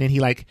whatever, and then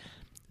he like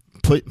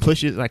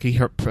pushes, like he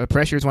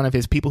pressures one of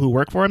his people who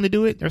work for him to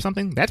do it or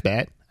something? That's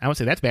bad. I would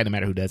say that's bad no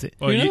matter who does it.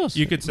 Well, Who knows?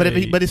 you could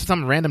say, But if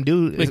some random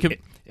dude,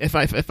 if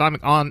I'm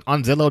on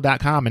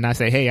Zillow.com and I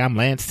say, hey, I'm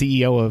Lance,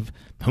 CEO of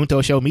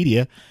Junto Show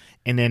Media,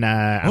 and then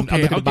I'm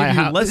okay, looking I'll to buy a give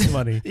you house. less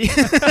money,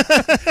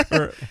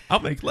 or I'll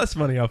make less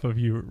money off of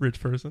you,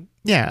 rich person.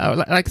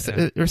 Yeah,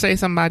 or say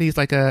somebody's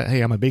like, hey,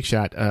 I'm a big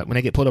shot. When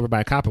they get pulled over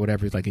by a cop or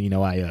whatever, it's like,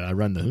 I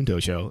run the Junto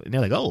Show, and they're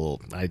like, oh,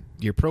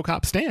 your pro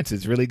cop stance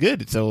is really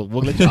good, so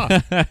we'll let you off.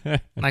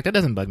 Like that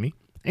doesn't bug me.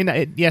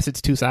 And yes,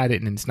 it's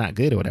two-sided and it's not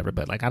good or whatever,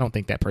 but like I don't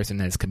think that person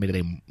has committed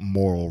a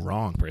moral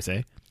wrong per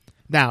se.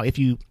 Now, I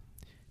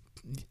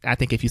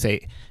think if you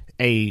say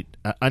a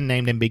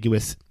unnamed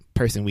ambiguous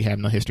person we have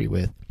no history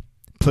with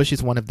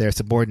pushes one of their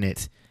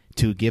subordinates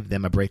to give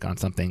them a break on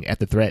something at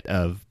the threat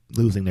of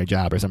losing their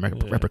job or some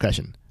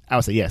repercussion, I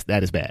would say yes,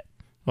 that is bad.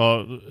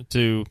 Well,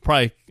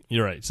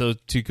 you're right. So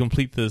to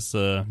complete this,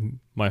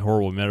 my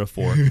horrible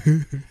metaphor,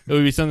 it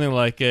would be something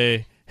like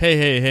hey,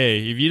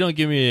 if you don't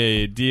give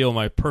me a deal on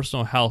my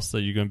personal house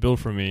that you're going to build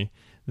for me,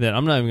 then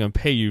I'm not even going to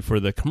pay you for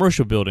the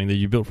commercial building that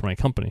you built for my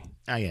company.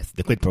 Ah, yes,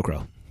 the quid pro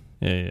quo.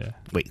 Yeah.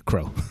 Wait,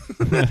 crow.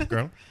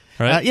 Grow.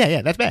 Right?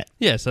 Yeah, that's bad.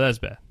 Yeah, so that's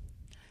bad.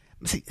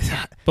 See,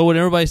 But would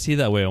everybody see it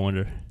that way, I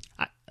wonder?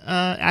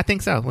 I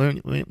think so.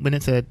 When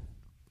it's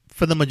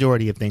for the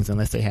majority of things,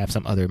 unless they have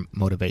some other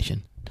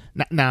motivation.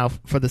 Now,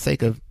 for the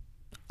sake of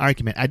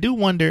argument, I do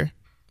wonder,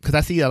 because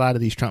I see a lot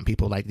of these Trump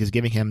people like just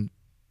giving him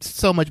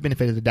so much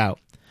benefit of the doubt.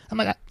 I'm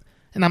like,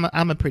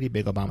 I'm a pretty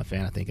big Obama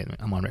fan. I think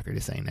I'm on record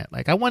as saying that.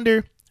 Like, I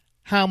wonder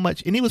how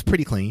much, and he was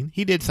pretty clean.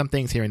 He did some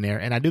things here and there,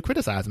 and I do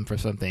criticize him for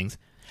some things.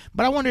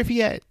 But I wonder if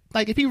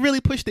if he really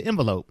pushed the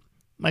envelope,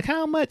 like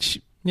how much.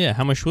 Yeah,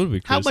 how much would we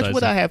criticize How much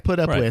would I have put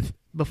up Right. with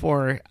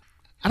before?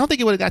 I don't think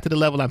it would have got to the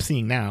level I'm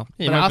seeing now, Yeah,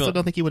 but you I might also feel-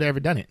 don't think he would have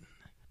ever done it.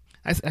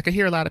 I could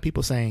hear a lot of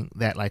people saying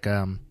that, like,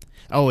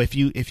 if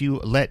you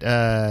let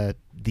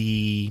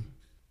the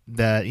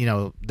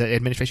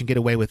administration get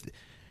away with,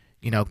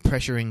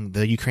 pressuring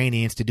the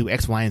Ukrainians to do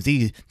X, Y, and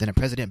Z, then a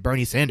President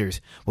Bernie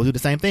Sanders will do the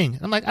same thing.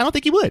 I'm like, I don't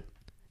think he would.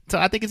 So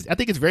I think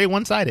it's very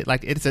one sided.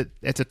 Like it's a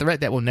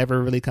threat that will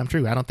never really come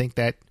true. I don't think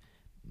that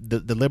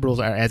the liberals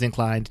are as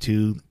inclined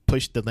to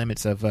push the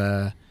limits of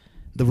the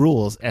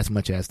rules as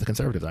much as the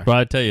conservatives are. But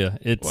I tell you,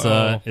 it's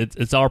Wow.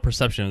 it's our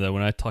perception of that.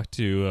 When I talk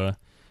to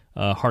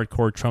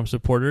hardcore Trump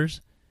supporters,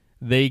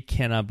 they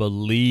cannot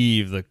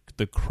believe the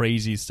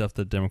crazy stuff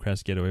that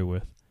Democrats get away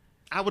with.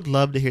 I would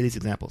love to hear these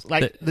examples.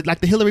 Like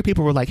the Hillary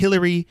people were like,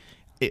 Hillary,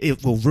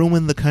 it will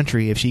ruin the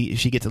country if she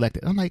gets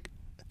elected. I'm like,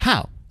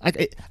 how?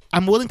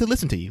 I'm willing to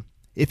listen to you.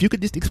 If you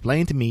could just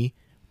explain to me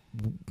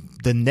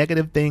the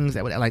negative things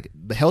that would, like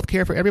the health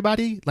care for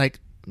everybody, like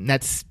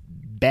that's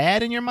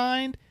bad in your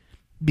mind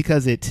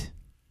because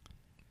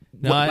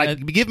No,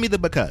 give me the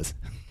because.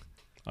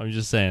 I'm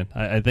just saying.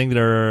 I think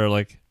there are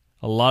like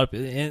a lot of,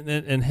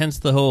 and hence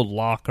the whole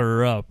lock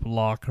her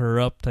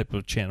up type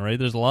of chant, right?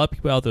 There's a lot of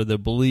people out there that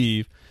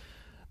believe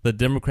the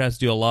Democrats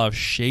do a lot of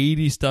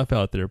shady stuff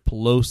out there.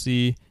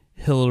 Pelosi,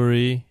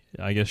 Hillary,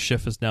 I guess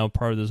Schiff is now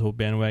part of this whole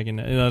bandwagon.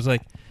 And I was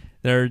like,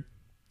 I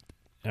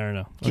don't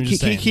know. I'm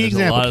just saying. Key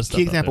there's a lot of stuff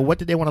key out example. there. What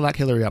did they want to lock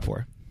Hillary up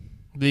for?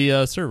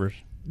 The servers.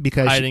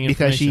 Because Hiding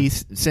she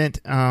sent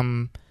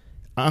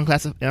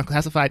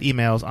unclassified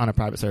emails on a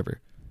private server.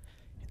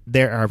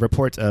 There are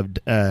reports of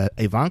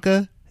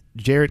Ivanka,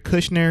 Jared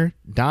Kushner,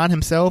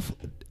 Donald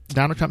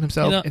Trump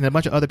himself, and a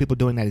bunch of other people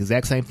doing that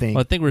exact same thing.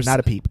 Well, I think we're not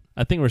a peep.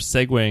 I think we're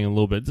segueing a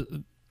little bit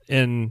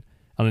on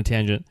a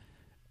tangent.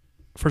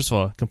 first of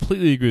all,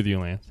 completely agree with you,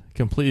 Lance.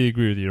 Completely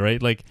agree with you,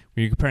 right? Like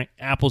when you're comparing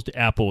apples to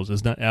apples,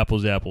 it's not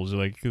apples to apples.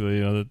 Like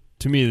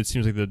to me, it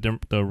seems like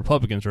the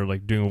Republicans are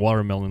like doing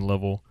watermelon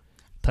level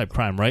type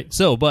crime, right?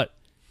 So, but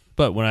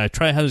when I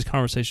try to have this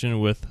conversation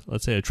with,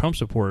 let's say, a Trump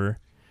supporter,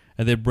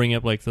 and they bring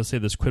up like, let's say,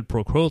 this quid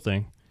pro quo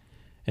thing,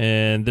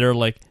 and they're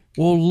like,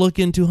 well, look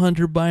into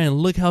Hunter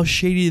Biden. Look how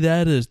shady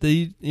that is.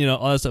 They,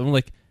 all that stuff. I'm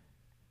like,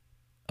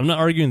 I'm not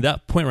arguing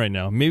that point right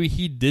now. Maybe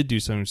he did do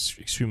something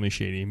extremely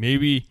shady.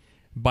 Maybe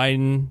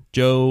Biden,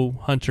 Joe,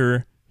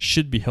 Hunter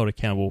should be held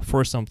accountable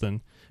for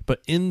something.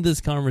 But in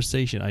this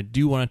conversation, I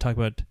do want to talk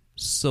about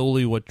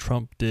solely what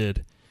Trump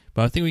did.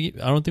 But I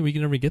don't think we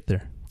can ever get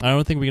there. I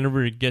don't think we can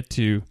ever get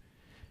to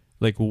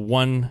like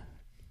one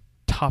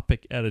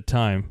topic at a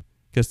time.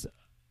 Because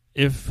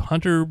if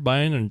Hunter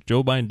Biden and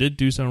Joe Biden did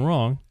do something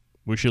wrong,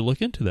 we should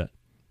look into that.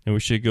 And we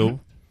should go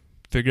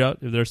figure out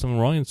if there's something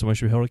wrong and someone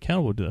should be held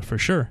accountable to that, for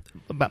sure.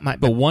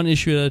 But one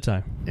issue at a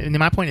time. And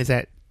my point is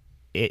that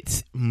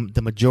it's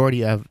the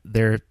majority of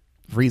their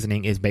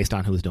reasoning is based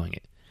on who's doing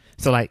it.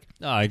 So, like,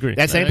 I agree.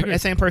 That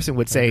same person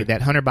would say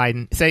that Hunter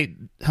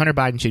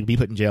Biden should be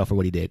put in jail for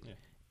what he did,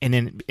 and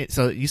then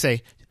so you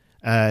say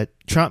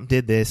Trump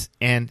did this,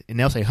 and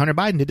they'll say Hunter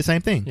Biden did the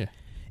same thing,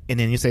 and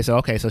then you say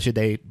so should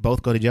they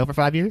both go to jail for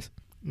 5 years?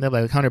 No,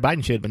 like Hunter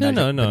Biden should, but not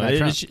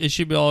Trump. It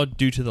should be all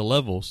due to the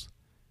levels,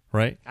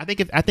 right? I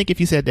think if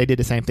you said they did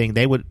the same thing,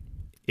 they would.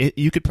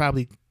 You could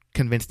probably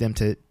convince them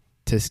to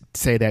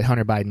say that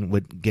Hunter Biden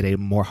would get a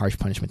more harsh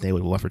punishment they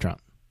would want for Trump.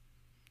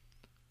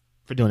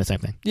 For doing the same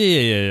thing.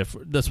 Yeah.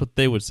 That's what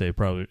they would say,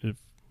 probably, if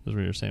that's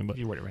what you're saying. But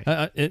you word it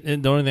right.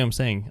 And the only thing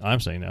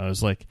I'm saying now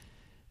is, like,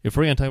 if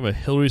we're going to talk about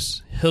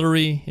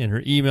Hillary and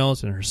her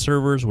emails and her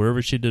servers,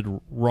 whatever she did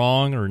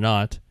wrong or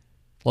not,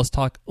 let's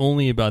talk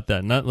only about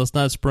that. Let's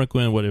not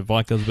sprinkle in what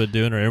Ivanka's been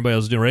doing or everybody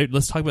else is doing, right?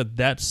 Let's talk about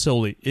that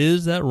solely.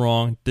 Is that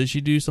wrong? Did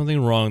she do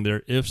something wrong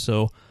there? If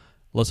so,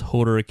 let's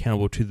hold her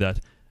accountable to that.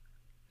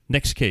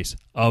 Next case,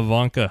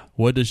 Ivanka.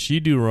 What does she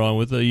do wrong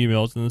with the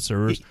emails and the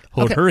servers?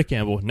 Hold her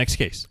accountable. Next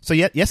case. So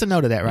yes and no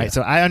to that, right? Yeah.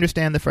 So I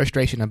understand the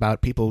frustration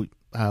about people,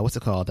 what's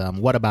it called?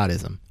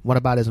 Whataboutism.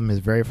 Whataboutism is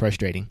very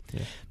frustrating.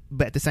 Yeah.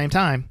 But at the same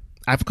time,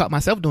 I've caught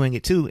myself doing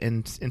it too.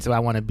 And so I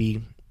want to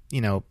be,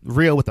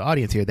 real with the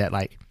audience here that,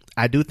 like,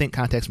 I do think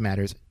context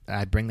matters.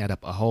 I bring that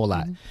up a whole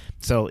lot. Mm-hmm.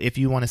 So if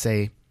you want to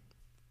say,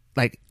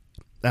 like,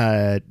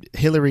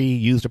 Hillary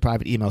used a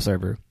private email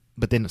server,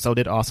 but then so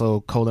did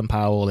also Colin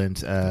Powell and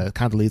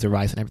Condoleezza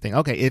Rice and everything.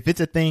 Okay, if it's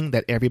a thing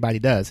that everybody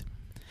does,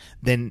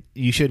 then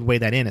you should weigh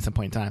that in at some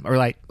point in time. Or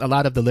like a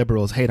lot of the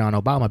liberals hate on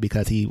Obama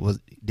because he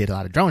did a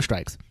lot of drone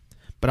strikes.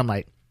 But I'm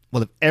like,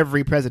 well, if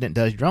every president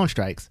does drone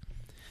strikes,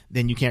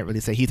 then you can't really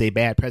say he's a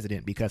bad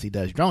president because he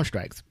does drone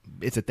strikes.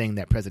 It's a thing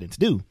that presidents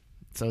do.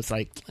 So it's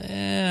like,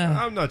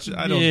 I'm not sure.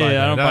 I don't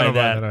buy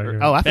that.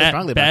 I feel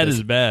strongly about bad this.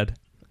 Is bad.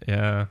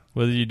 Yeah.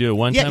 Whether you do it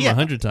one time or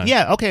 100 times.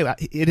 Yeah, okay.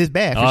 It is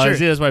bad, for sure.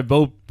 See, that's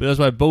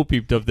why Bo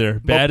peeped up there.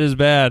 Bad is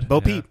bad.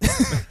 Bo peep.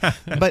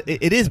 But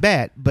it is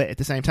bad. But at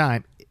the same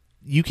time,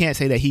 you can't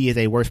say that he is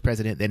a worse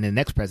president than the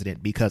next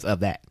president because of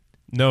that.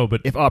 No,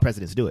 but if all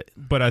presidents do it.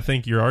 But I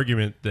think your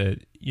argument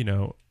that,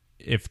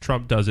 if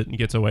Trump does it and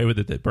gets away with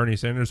it, that Bernie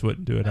Sanders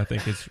wouldn't do it, I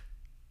think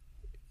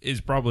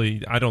is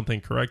probably, I don't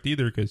think, correct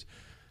either, because,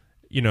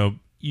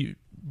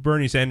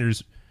 Bernie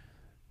Sanders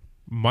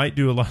might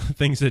do a lot of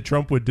things that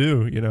Trump would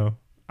do.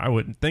 I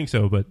wouldn't think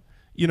so, but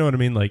you know what I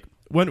mean. Like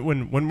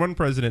when one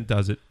president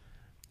does it,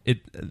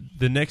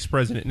 the next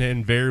president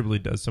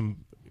invariably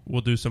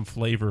will do some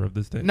flavor of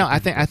this thing. No,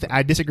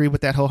 I disagree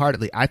with that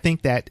wholeheartedly. I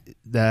think that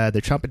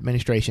the Trump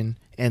administration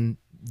and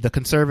the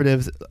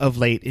conservatives of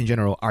late in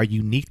general are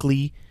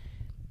uniquely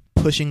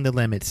pushing the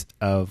limits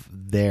of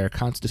their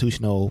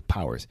constitutional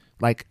powers.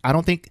 Like, I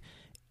don't think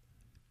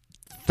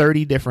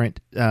 30 different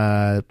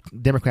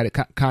Democratic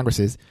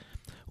Congresses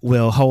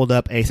will hold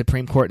up a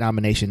Supreme Court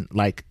nomination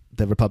like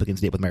the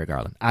Republicans did with Merrick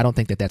Garland. I don't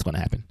think that that's going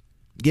to happen.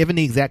 Given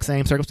the exact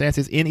same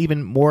circumstances, in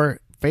even more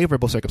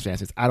favorable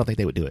circumstances, I don't think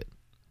they would do it.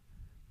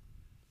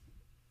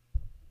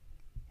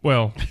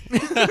 Well,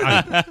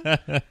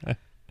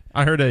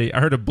 I heard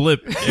a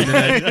blip, and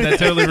that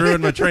totally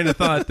ruined my train of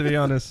thought, to be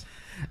honest.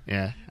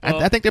 Yeah,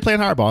 well, I think they're playing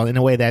hardball in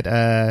a way that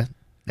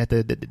that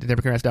the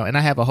Democrats don't. And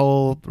I have a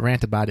whole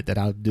rant about it that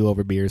I'll do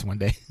over beers one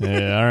day.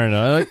 Yeah, I don't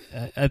know.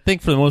 I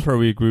think for the most part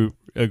we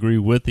agree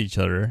with each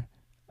other.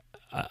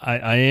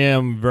 I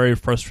am very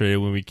frustrated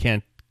when we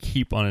can't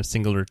keep on a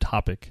singular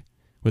topic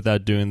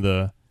without doing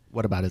the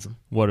whataboutism.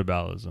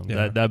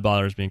 Yeah. That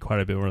bothers me quite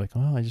a bit. We're like,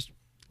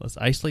 let's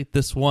isolate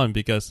this one,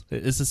 because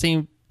it's the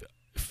same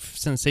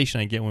sensation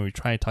I get when we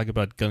try to talk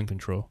about gun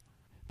control.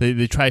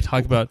 They try to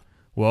talk about,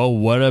 well,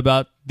 what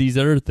about these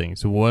other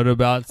things? What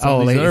about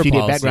some of these other if you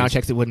policies? did background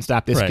checks, it wouldn't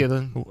stop this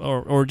killing?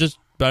 Or just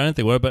about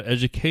anything. What about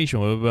education?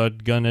 What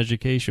about gun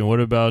education? What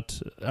about,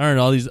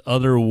 all these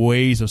other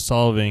ways of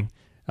solving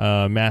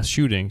mass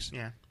shootings?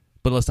 Yeah.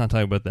 But let's not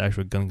talk about the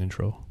actual gun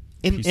control.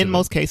 In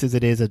most cases,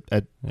 it is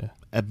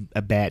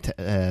a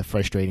bad,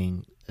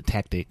 frustrating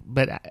tactic.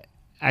 But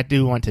I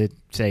do want to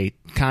say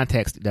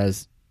context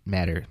does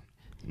matter.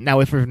 Now,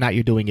 if or not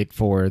you're doing it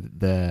for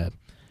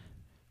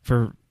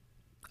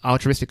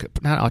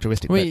altruistic, not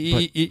altruistic, Wait,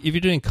 but if you're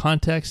doing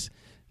context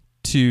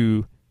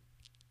to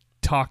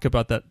talk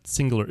about that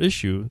singular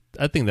issue,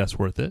 I think that's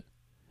worth it.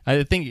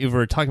 I think if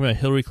we're talking about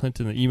Hillary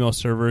Clinton, the email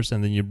servers,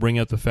 and then you bring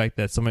up the fact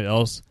that somebody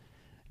else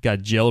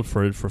got jailed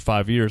for it for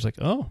 5 years, like,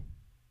 oh,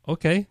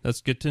 okay,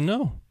 that's good to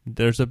know.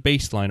 There's a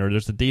baseline or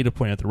there's a data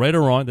point out there. Right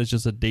or wrong, that's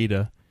just a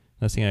data.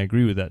 Not saying I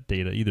agree with that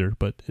data either,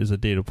 but is a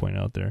data point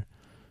out there.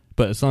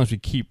 But as long as we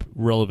keep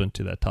relevant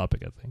to that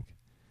topic, I think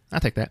I'll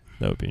take that.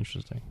 that would be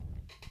interesting.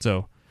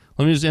 So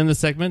let me just end the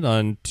segment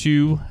on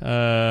 2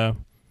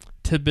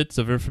 tidbits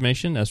of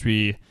information as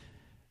we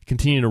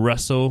continue to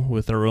wrestle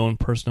with our own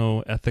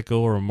personal, ethical,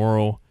 or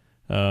moral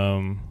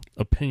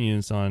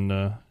opinions on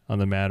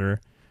the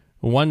matter.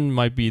 One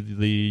might be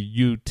the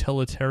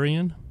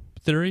utilitarian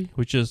theory,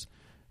 which is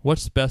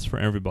what's best for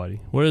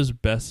everybody. What is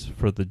best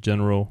for the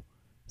general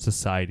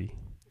society?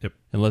 Yep.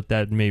 And let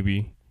that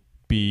maybe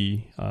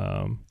be,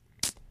 a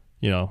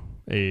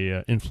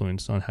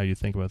influence on how you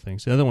think about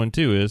things. The other one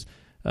too is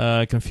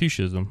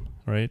Confucianism,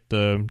 right?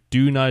 Do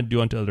not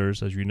do unto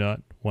others as you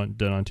not want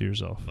done unto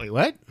yourself. Wait,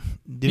 what?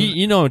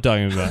 You know what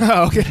I'm talking about.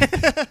 Oh, okay.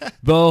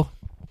 Bo,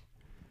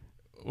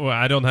 Well,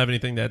 I don't have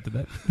anything to add to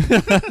that.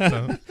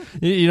 So,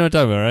 you know what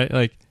I'm talking about,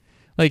 right?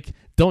 Like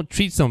don't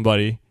treat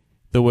somebody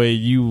the way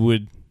you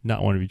would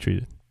not want to be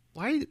treated.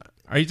 Why?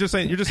 are you just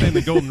saying you're just saying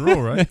the golden rule,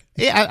 right?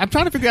 Yeah, I'm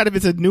trying to figure out if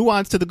it's a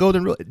nuance to the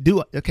golden rule.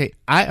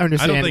 I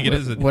understand. I don't think it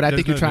is. What I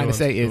think you're There's no trying to nuance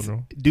say to is golden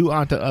rule. do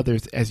unto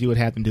others as you would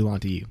have them do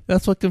unto you.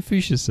 That's what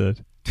Confucius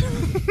said.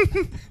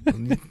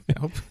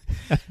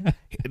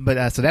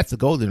 But so that's the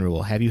golden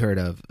rule. Have you heard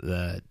of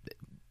the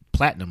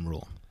platinum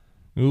rule?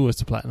 Ooh, what's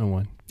the platinum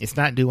one? It's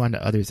not do unto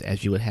others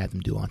as you would have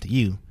them do unto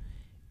you.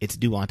 It's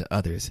do unto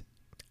others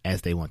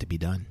as they want to be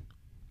done.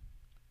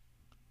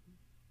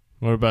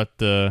 What about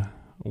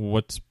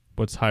what's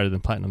higher than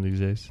platinum these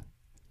days?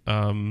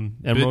 Emerald?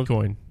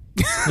 Bitcoin.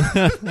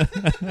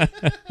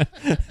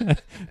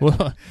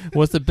 Well,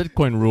 what's the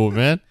Bitcoin rule,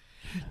 man?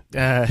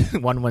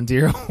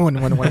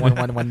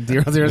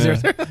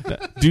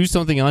 110 Do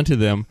something onto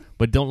them,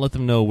 but don't let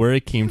them know where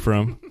it came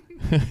from.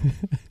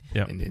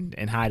 Yeah.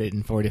 and hide it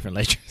in 4 different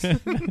ledgers.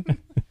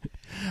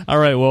 All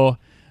right, well,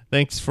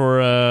 thanks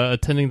for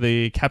attending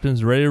the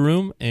Captain's Radio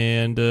Room,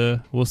 and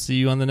we'll see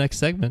you on the next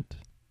segment.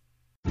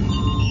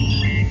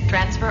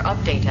 Transfer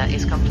of data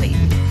is complete.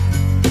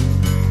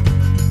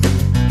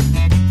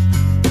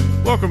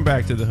 Welcome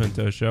back to the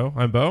Junto Show.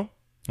 I'm Bo,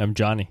 I'm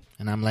Johnny.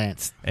 And I'm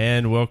Lance.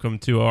 and welcome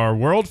to our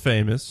world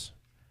famous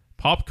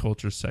pop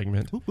culture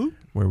segment,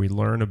 where we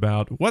learn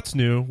about what's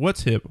new,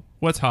 what's hip,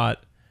 what's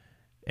hot,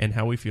 and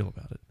how we feel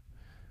about it.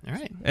 All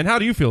right. And how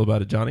do you feel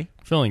about it, Johnny?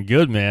 Feeling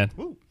good, man.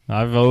 Woo.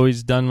 I've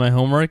always done my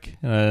homework,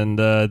 and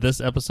this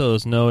episode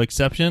is no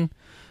exception.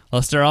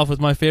 I'll start off with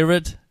my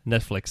favorite,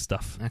 Netflix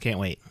stuff. I can't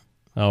wait.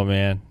 Oh,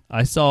 man.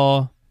 I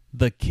saw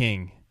The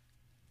King.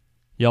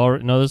 Y'all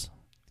know this?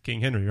 King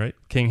Henry, right?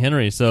 King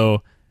Henry.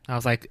 So, I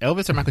was like,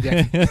 Elvis or Michael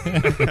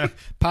Jackson?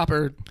 Pop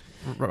or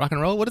rock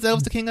and roll? What is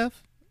Elvis the king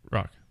of?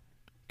 Rock.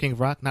 King of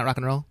rock, not rock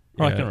and roll?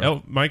 Rock and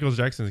roll. Michael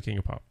Jackson is the king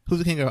of pop. Who's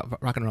the king of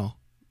rock and roll?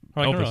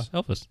 Rock and roll. Elvis.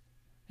 Elvis.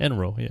 And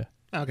roll, yeah.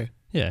 Oh, okay.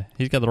 Yeah,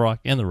 he's got the rock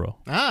and the roll.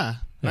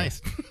 Ah,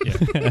 nice.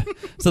 Yeah.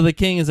 So The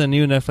King is a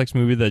new Netflix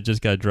movie that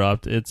just got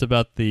dropped. It's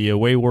about the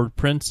wayward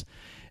prince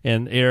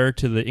and heir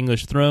to the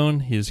English throne.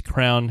 He's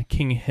crowned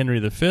King Henry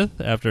V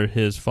after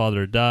his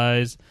father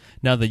dies.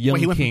 Now the young Wait,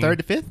 he went king... from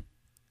 3rd to 5th?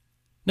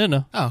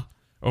 No. Oh.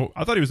 Oh,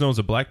 I thought he was known as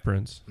a Black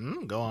Prince.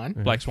 Go on.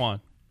 Black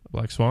Swan.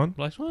 Black Swan?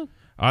 Black Swan?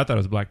 Oh, I thought it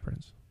was Black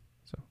Prince.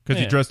 So because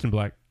Yeah. he dressed in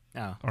black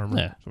Oh. armor.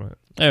 Yeah. Something like that.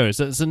 Anyway,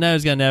 so now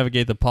he's got to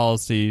navigate the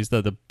policies,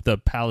 the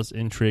palace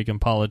intrigue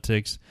and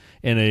politics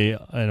in a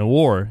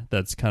war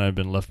that's kind of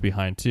been left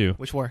behind too,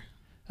 Which war?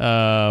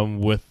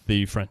 with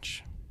the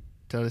French.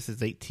 So this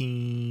is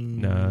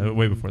 18... No,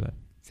 way before that.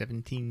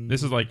 17...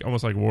 This is like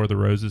almost like War of the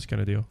Roses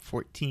kind of deal.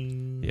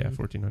 14... Yeah,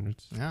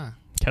 1400s. Ah.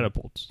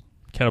 Catapult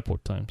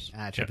times.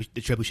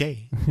 The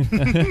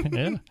trebuchet.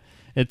 Yeah,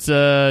 it's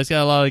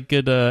got a lot of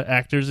good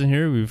actors in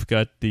here. We've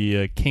got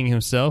the king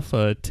himself,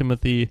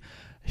 Timothy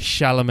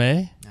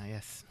Chalamet, Ah,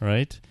 yes.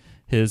 right?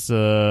 His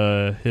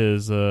best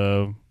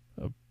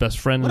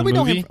friend What in do we the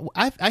know movie. him for?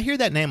 I hear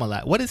that name a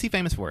lot. What is he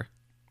famous for?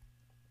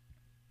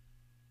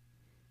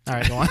 All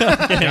right, go on.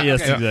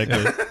 Yes, Okay.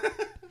 exactly.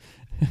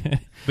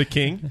 The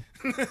King,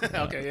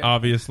 Okay, yeah.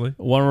 obviously.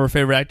 One of our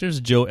favorite actors,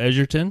 Joe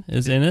Edgerton,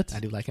 is in it. I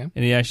do like him.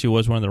 And he actually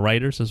was one of the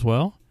writers as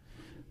well.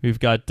 We've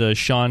got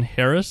Sean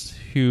Harris,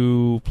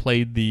 who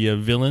played the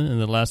villain in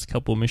the last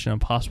couple of Mission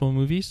Impossible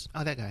movies.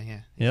 Oh, that guy,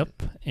 yeah.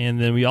 Yep.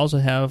 And then we also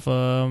have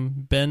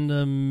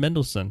Ben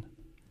Mendelsohn.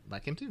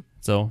 Like him too.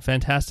 So,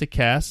 fantastic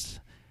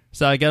cast.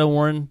 So, I got to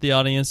warn the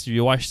audience, if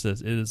you watch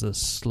this, it is a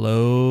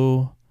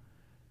slow,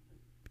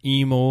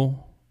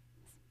 emo,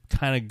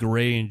 kind of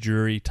gray and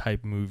jury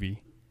type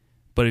movie.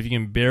 But if you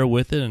can bear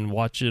with it and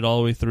watch it all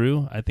the way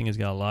through, I think it's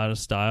got a lot of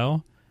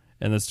style.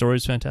 And the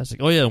story's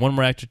fantastic. Oh, yeah, one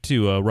more actor,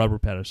 too,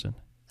 Robert Pattinson.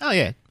 Oh,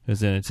 yeah.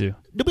 Who's in it, too.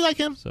 Do we like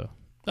him? So,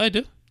 I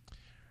do.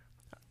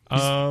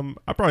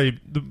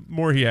 The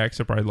more he acts,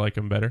 I probably like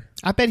him better.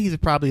 I bet he's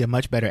probably a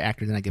much better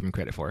actor than I give him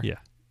credit for. Yeah.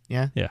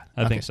 Yeah? Yeah,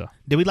 I think so.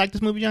 Did we like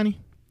this movie, Johnny?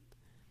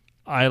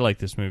 I like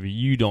this movie.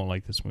 You don't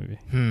like this movie.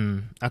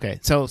 Okay,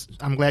 so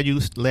I'm glad you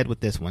led with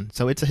this one.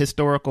 So it's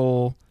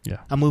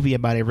a movie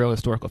about a real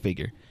historical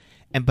figure.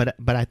 But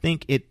I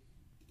think it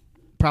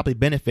probably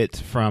benefits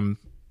from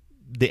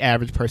the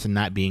average person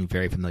not being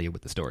very familiar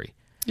with the story.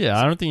 Yeah,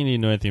 I don't think you need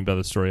to know anything about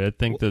the story. I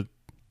think that...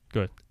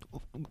 Go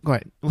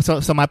ahead.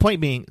 So my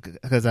point being,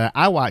 because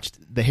I watched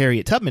the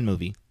Harriet Tubman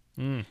movie,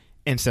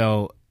 and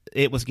so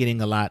it was getting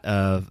a lot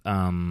of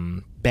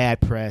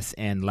bad press,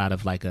 and a lot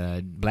of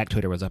Black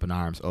Twitter was up in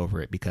arms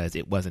over it because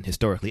it wasn't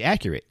historically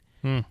accurate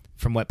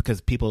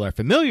because people are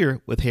familiar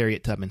with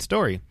Harriet Tubman's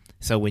story.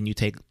 So when you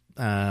take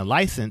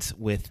license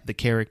with the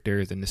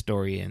characters and the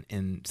story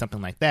and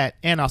something like that,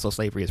 and also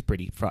slavery is a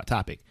pretty fraught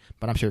topic,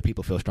 but I'm sure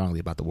people feel strongly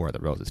about the War of the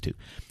Roses too.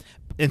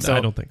 And so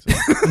I don't think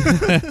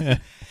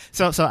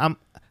so. so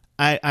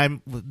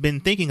I've been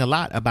thinking a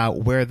lot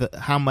about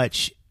how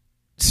much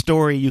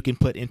story you can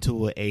put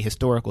into a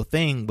historical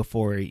thing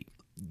before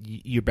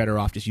you're better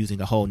off just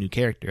using a whole new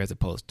character as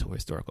opposed to a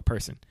historical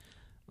person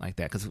like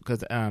that.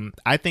 Because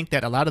I think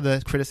that a lot of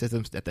the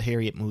criticisms that the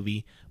Harriet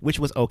movie, which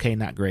was okay,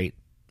 not great,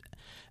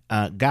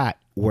 got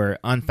were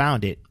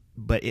unfounded,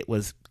 but it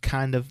was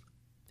kind of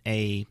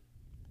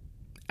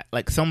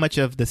so much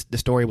of the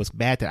story was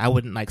bad that I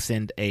wouldn't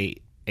send a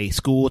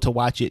school to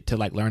watch it to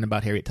learn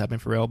about Harriet Tubman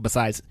for real,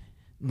 besides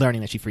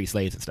learning that she freed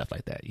slaves and stuff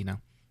like that. You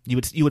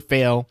would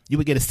fail. You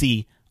would get a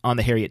C on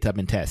the Harriet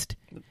Tubman test.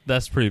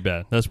 That's pretty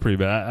bad.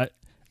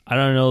 I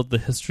don't know the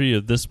history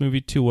of this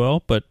movie too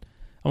well, but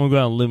I'm going to go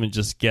out on a limb and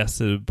just guess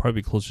that it would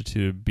probably be closer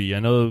to a B. I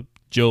know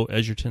Joe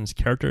Edgerton's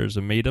character is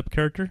a made-up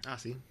character. I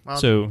see. Well,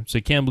 so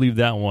you can't believe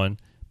that one.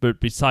 But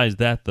besides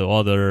that, though,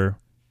 all the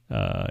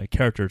other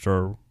characters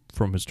are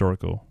from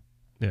historical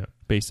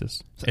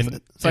basis. For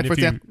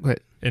example, go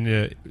ahead. And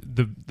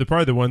the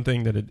probably the one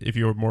thing that if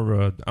you're more of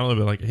a, I don't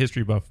know, like a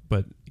history buff,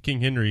 but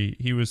King Henry,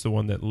 he was the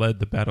one that led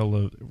the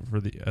battle for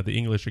the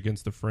English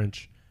against the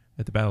French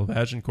at the Battle of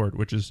Agincourt,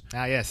 which is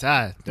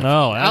Agincourt.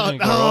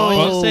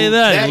 Oh, say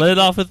that. Let it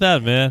off with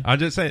that, man. I'm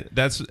just saying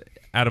that's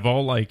out of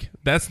all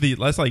that's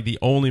the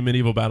only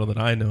medieval battle that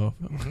I know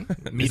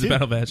of. Me is too. the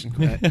Battle of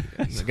Agincourt.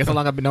 I guess how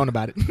long I've been knowing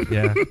about it.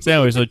 Yeah. So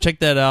anyway, so check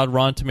that out.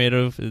 Rotten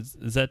Tomatoes.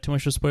 Is that too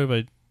much to spoil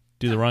if I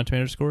do the Rotten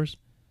Tomatoes scores?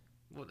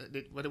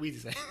 What did we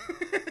say?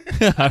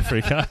 I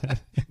forgot.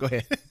 Go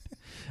ahead.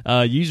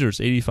 Users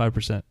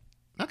 85%.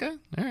 Okay.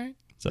 All right.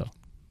 So,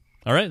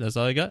 all right. That's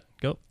all I got.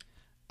 Go.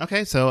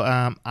 Okay. So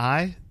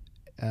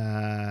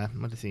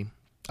let's see.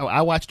 Oh,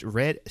 I watched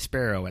Red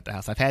Sparrow at the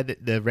house. I've had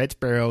the Red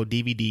Sparrow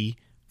DVD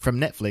from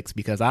Netflix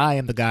because I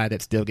am the guy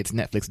that still gets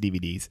Netflix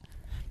DVDs.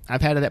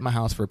 I've had it at my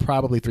house for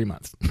probably 3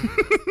 months,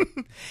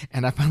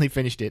 and I finally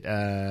finished it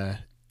a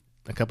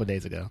couple of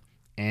days ago,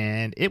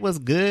 and it was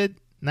good,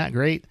 not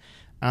great.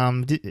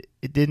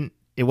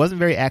 It wasn't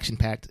very action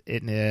packed,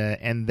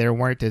 and there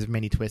weren't as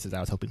many twists as I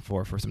was hoping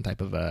for some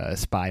type of a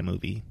spy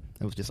movie.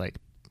 It was just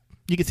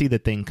you could see the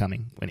thing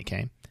coming when it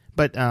came.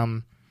 But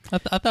I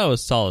thought it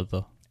was solid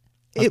though.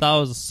 I thought it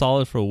was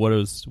solid for what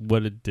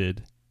it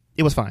did.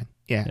 It was fine.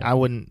 Yeah, I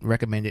wouldn't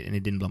recommend it, and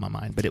it didn't blow my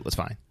mind, but it was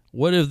fine.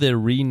 What if they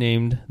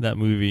renamed that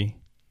movie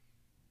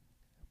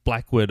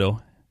Black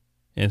Widow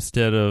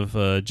instead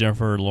of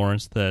Jennifer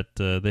Lawrence that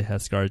they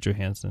had Scarlett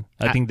Johansson?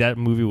 I think that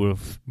movie would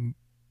have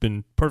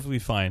been perfectly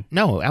fine.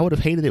 No, I would have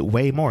hated it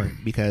way more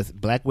because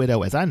Black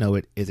Widow, as I know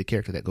it, is a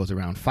character that goes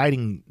around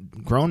fighting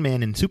grown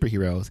men and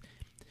superheroes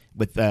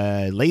with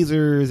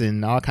lasers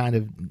and all kind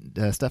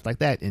of stuff like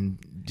that, and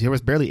there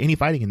was barely any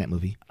fighting in that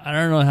movie. I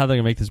don't know how they're going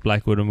to make this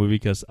Black Widow movie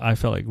because I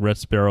felt like Red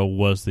Sparrow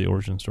was the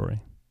origin story.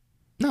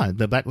 No,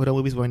 the Black Widow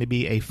movie is going to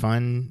be a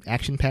fun,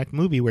 action-packed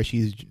movie where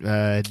she's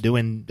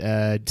doing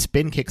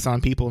spin kicks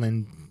on people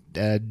and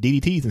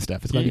DDTs and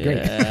stuff. It's going to be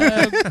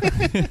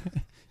great.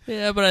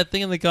 Yeah, but I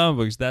think in the comic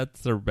books,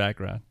 that's their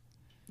background.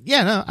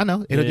 Yeah, no, I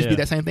know. It'll just be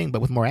that same thing,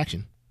 but with more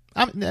action.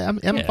 I'm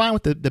fine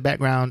with the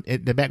background.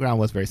 The background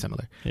was very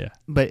similar. Yeah.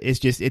 But it's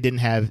just, it didn't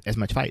have as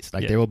much fights.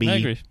 There will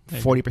be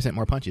 40%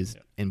 more punches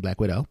in Black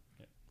Widow.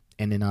 Yeah.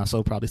 And then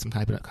also probably some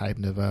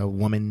kind of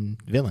woman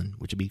villain,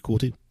 which would be cool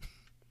too.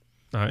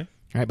 All right.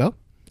 All right, Bo?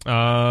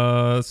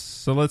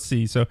 So let's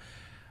see. So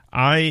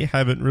I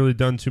haven't really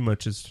done too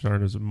much as far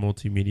as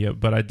multimedia,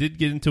 but I did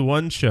get into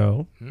one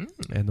show,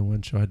 and the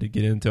one show I did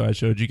get into, I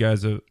showed you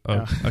guys a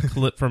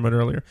clip from it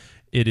earlier.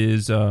 It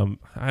is, I'm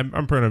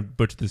trying to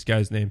butcher this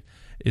guy's name.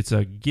 It's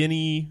a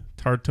Genndy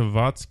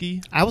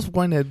Tartakovsky. I was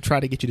going to try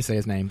to get you to say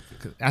his name.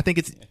 I think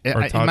it's, in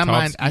my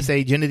mind, I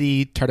say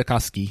Genndy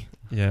Tartakovsky.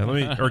 Yeah,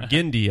 or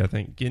Genndy, I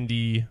think.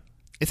 Genndy.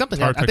 It's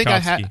something I think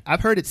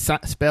I've heard it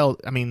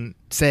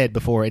said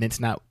before, and it's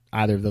not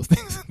either of those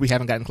things. We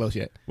haven't gotten close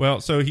yet.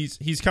 Well, so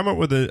he's come up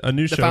with a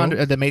new show.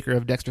 The maker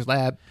of Dexter's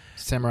Lab,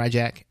 Samurai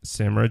Jack.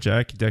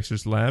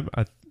 Dexter's Lab.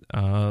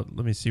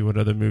 Let me see what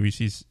other movies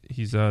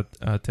he's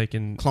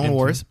taken. Clone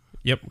Wars.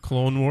 Yep,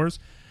 Clone Wars.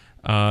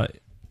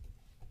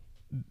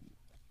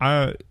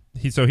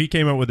 he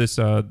came up with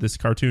this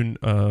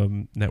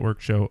Cartoon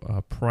Network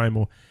show,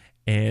 Primal,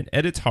 and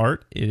at its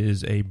heart it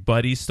is a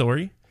buddy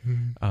story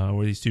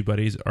where these two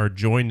buddies are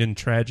joined in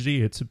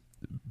tragedy. It's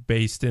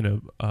based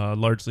in a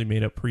largely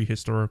made up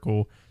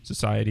prehistorical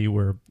society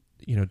where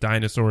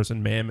dinosaurs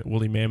and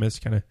woolly mammoths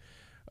kind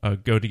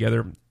of go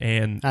together,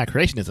 and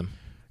creationism.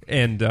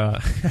 And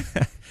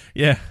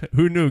yeah,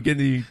 who knew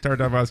Gendy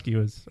Tartakovsky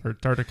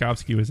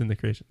was in the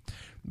creation?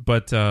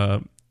 But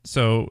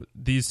so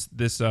this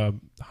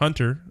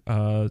hunter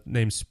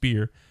named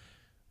Spear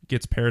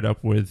gets paired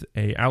up with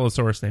a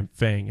Allosaurus named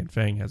Fang, and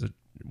Fang has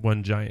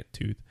one giant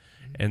tooth,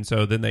 and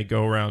so then they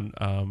go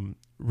around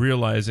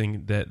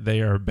realizing that they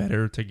are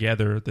better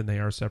together than they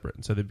are separate,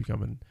 and so they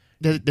become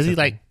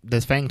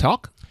Does Fang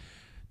talk?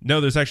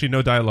 No, there's actually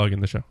no dialogue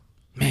in the show.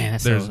 Man,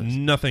 there's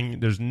nothing.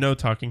 There's no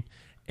talking.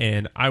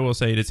 And I will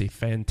say it is a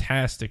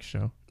fantastic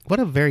show. What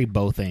a very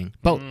Bo thing.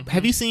 Bo,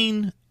 have you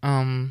seen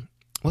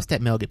what's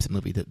that Mel Gibson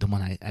movie? The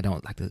one I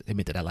don't like to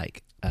admit that I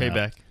like.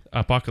 Payback.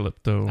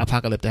 Apocalypto.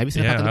 Have you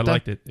seen Apocalypto? I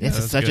liked it. Yeah,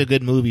 it's such a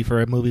good movie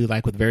for a movie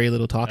like with very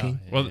little talking.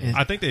 Well,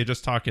 I think they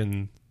just talk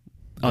in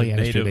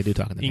that's true. They do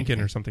talk in the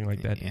Incan or something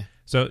like that. Yeah.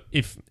 So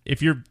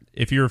if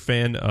you're a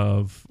fan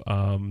of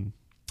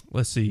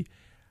let's see,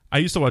 I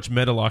used to watch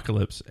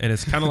Metalocalypse, and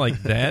it's kind of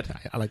like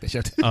that. I like that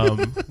show too. I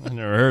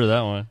never heard of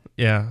that one.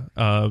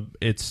 Yeah,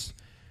 it's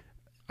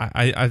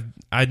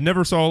I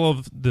never saw all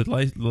of the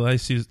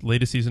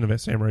latest season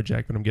of Samurai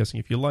Jack, but I'm guessing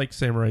if you like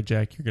Samurai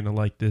Jack, you're gonna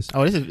like this.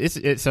 Oh,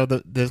 so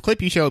the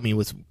clip you showed me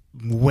was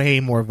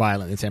way more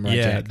violent than Samurai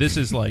Jack. Yeah,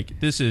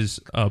 this is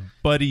a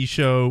buddy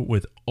show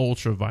with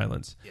ultra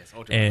violence. Yes,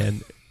 ultra and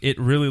violence. It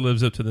really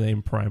lives up to the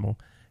name Primal,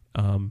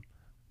 and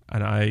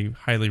I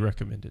highly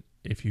recommend it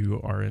if you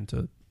are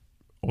into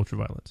ultra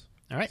violence.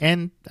 All right,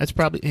 and that's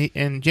probably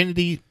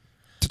Gendy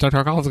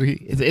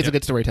Tartakovsky is a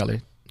good storyteller.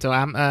 So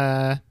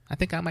I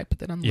think I might put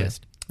that on the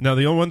list. Now,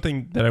 the only one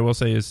thing that I will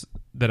say is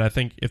that I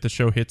think if the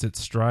show hits its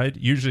stride,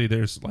 usually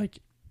there's like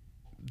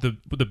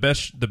the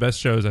best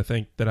shows I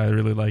think that I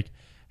really like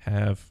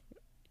has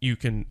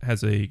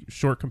a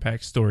short,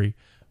 compact story,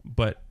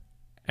 but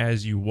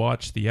as you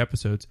watch the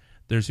episodes,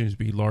 there seems to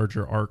be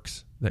larger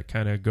arcs that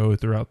kind of go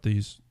throughout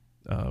these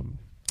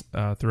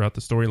throughout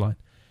the storyline,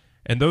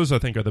 and those I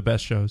think are the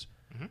best shows.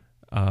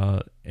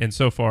 And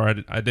so far,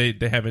 they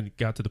haven't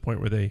got to the point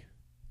where they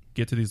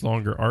get to these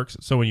longer arcs.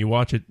 So when you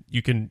watch it,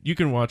 you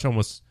can watch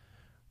almost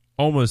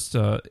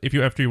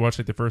after you watch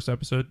like the first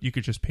episode, you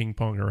could just ping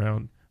pong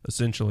around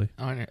essentially.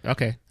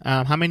 Okay.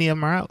 How many of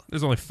them are out?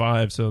 There's only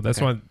 5, so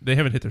that's why they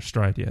haven't hit their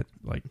stride yet.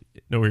 Like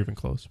nowhere even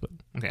close. But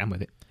okay, I'm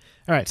with it.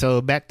 All right, so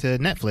back to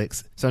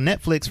Netflix. So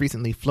Netflix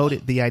recently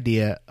floated the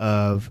idea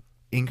of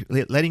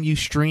letting you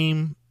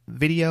stream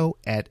video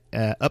at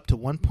up to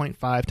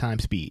 1.5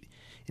 times speed.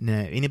 And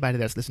anybody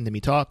that's listened to me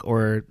talk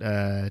or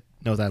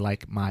knows I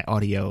like my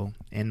audio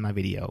and my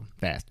video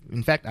fast.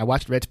 In fact, I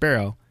watched Red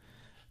Sparrow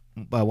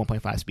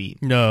 1.5 speed.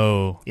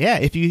 No. Yeah,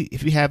 if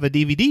you have a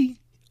DVD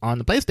on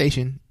the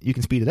PlayStation, you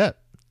can speed it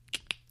up.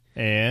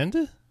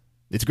 And?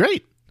 It's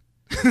great.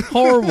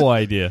 Horrible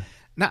idea.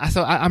 Now,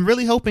 so I'm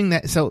really hoping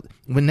that. So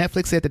when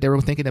Netflix said that they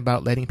were thinking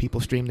about letting people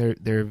stream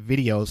their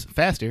videos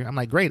faster, I'm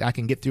like, great, I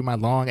can get through my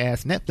long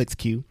ass Netflix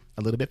queue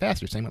a little bit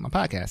faster. Same with my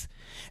podcast.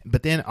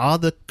 But then all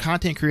the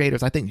content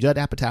creators, I think Judd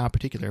Apatow in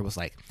particular, was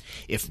like,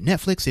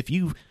 if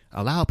you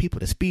allow people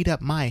to speed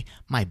up my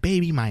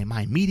baby,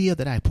 my media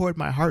that I poured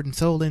my heart and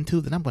soul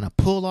into, then I'm going to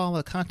pull all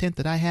the content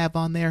that I have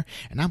on there,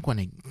 and I'm going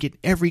to get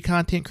every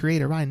content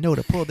creator I know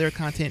to pull their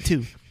content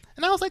too.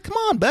 And I was like, come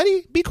on,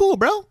 buddy, be cool,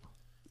 bro.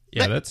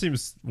 Yeah, that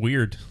seems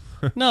weird.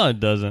 No, it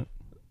doesn't.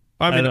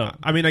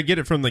 I mean, I get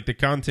it from like the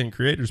content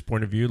creator's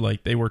point of view.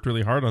 Like they worked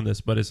really hard on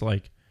this, but it's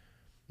like,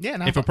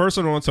 yeah, if a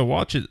person wants to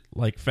watch it,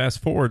 like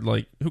fast forward,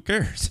 like who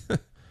cares?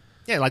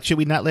 Yeah, like should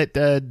we not let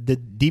the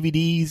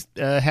DVDs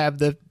have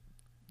the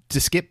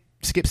skip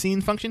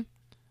scene function?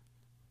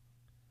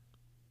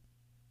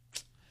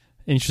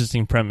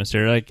 Interesting premise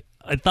here. Like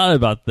I thought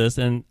about this,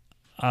 and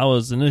I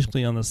was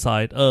initially on the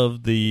side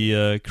of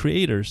the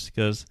creators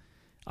because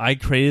I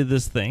created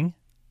this thing.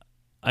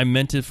 I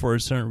meant it for a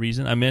certain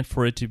reason. I meant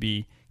for it to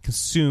be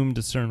consumed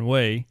a certain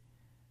way.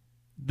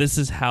 This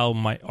is how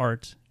my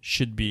art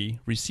should be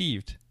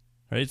received,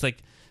 right? It's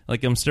like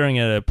I'm staring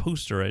at a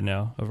poster right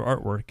now of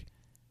artwork.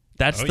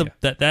 That's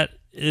that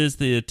is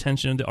the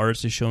intention of the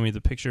artist to show me the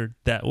picture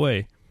that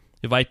way.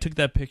 If I took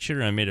that picture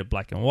and I made it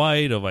black and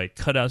white, or if I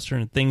cut out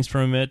certain things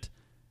from it,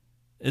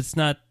 it's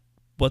not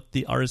what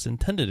the artist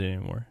intended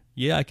anymore.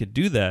 Yeah, I could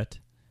do that,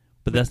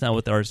 but that's not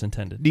what the artist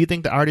intended. Do you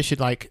think the artist should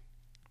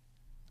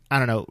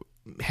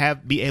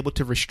be able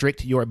to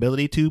restrict your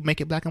ability to make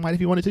it black and white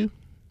if you wanted to?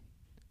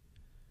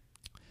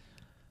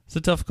 It's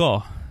a tough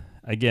call.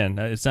 Again,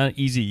 it's not an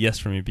easy yes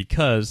for me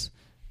because,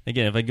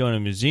 again, if I go in a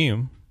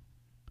museum,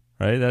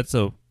 right, that's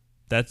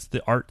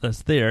the art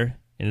that's there,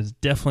 and it's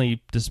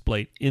definitely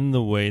displayed in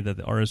the way that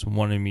the artist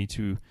wanted me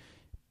to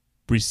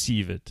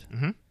receive it.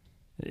 Mm-hmm.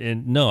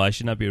 And no, I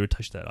should not be able to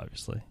touch that,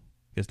 obviously,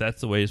 because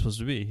that's the way it's supposed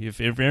to be. If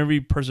every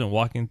person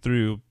walking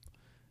through,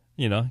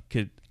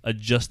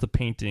 adjust the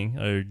painting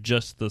or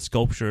adjust the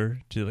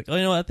sculpture to like, oh,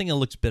 you know what? I think it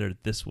looks better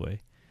this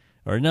way.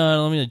 Or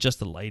no, let me adjust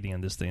the lighting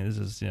on this thing. This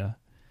is, yeah.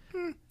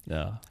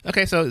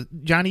 Okay, so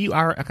Johnny, you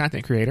are a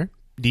content creator.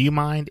 Do you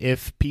mind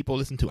if people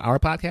listen to our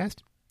podcast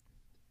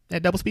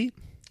at double speed?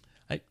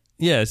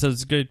 Yeah, so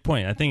it's a good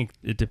point. I think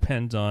it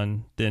depends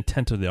on the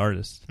intent of the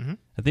artist. Mm-hmm.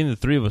 I think the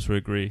three of us would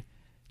agree.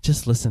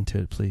 Just listen to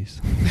it, please.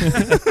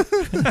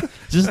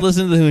 Just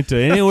listen to the Junto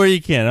anywhere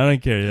you can. I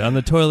don't care. On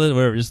the toilet,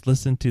 wherever. Just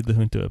listen to the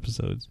Junto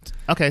episodes.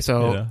 Okay,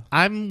 so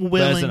I'm But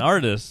willing. as an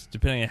artist,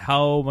 depending on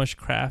how much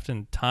craft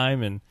and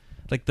time and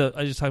like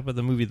I just talked about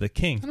the movie The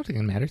King. I don't think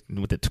it matters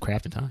with its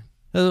craft and time.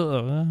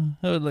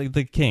 Like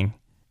The King.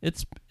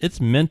 It's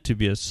meant to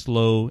be a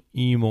slow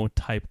emo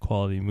type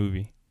quality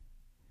movie.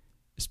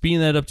 Speeding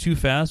that up too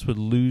fast would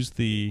lose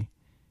the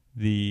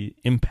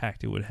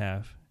impact it would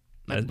have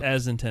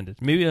as intended.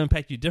 Maybe it'll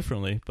impact you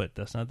differently, but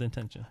that's not the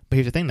intention. But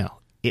here's the thing, though: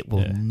 it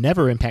will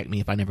never impact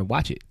me if I never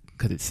watch it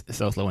because it's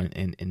so slow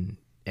and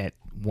at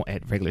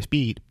regular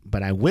speed.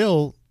 But I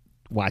will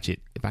watch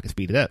it if I can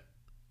speed it up.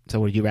 So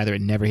would you rather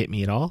it never hit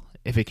me at all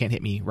if it can't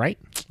hit me right?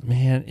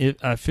 Man,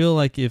 I feel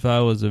like if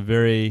I was a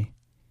very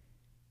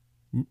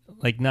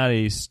not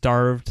a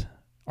starved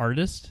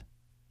artist,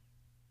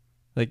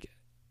 like.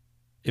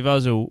 If I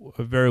was a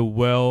very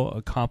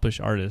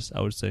well-accomplished artist,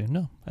 I would say,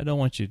 no, I don't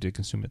want you to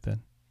consume it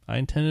then. I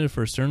intended it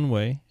for a certain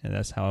way, and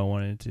that's how I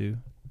wanted you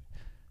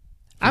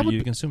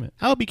to consume it.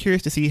 I would be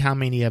curious to see how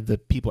many of the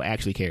people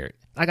actually cared.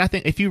 Like, I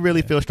think if you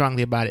really feel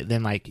strongly about it,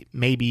 then like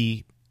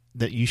maybe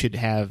that you should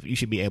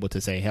be able to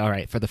say, hey, all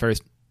right, for the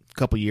first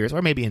couple years,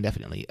 or maybe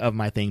indefinitely, of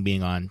my thing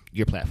being on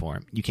your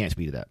platform, you can't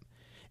speed it up.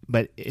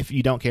 But if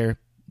you don't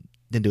care,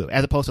 then do it.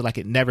 As opposed to like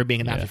it never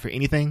being an option for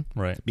anything.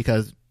 Right.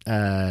 Because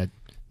Judd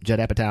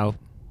Apatow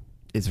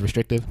is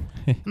restrictive.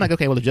 I'm like,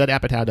 okay, well, if Judd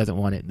Apatow doesn't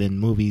want it, then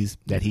movies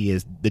that he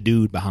is the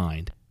dude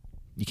behind,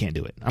 you can't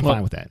do it. I'm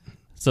fine with that.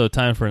 So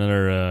time for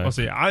another. Well,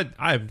 see, I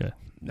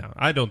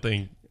don't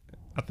think.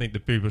 I think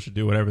that people should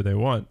do whatever they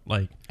want.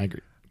 Like, I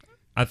agree.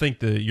 I think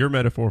your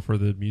metaphor for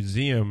the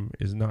museum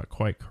is not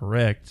quite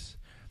correct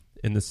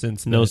in the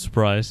sense that, no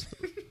surprise.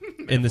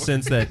 In the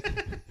sense that,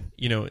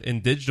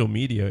 in digital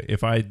media,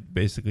 if I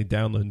basically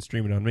download and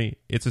stream it on me,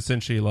 it's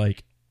essentially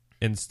like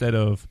instead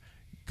of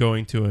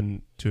going to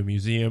a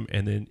museum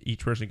and then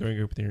each person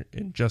going up there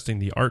and adjusting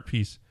the art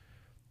piece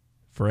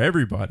for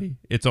everybody,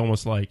 it's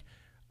almost like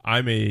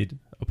I made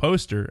a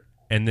poster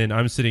and then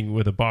I'm sitting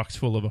with a box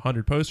full of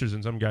 100 posters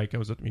and some guy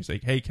comes up to me and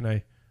says, hey, can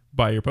I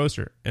buy your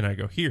poster? And I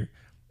go, here.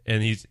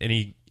 And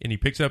he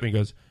picks up and he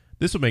goes,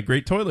 this will make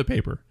great toilet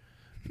paper,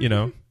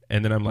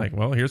 and then I'm like,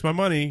 well, here's my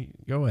money.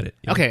 Go at it.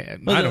 Okay.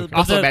 I don't care.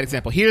 Also a bad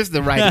example. Here's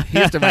the right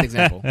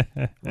example.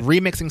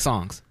 Remixing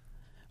songs.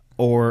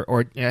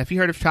 Or have you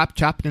heard of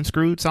chopped and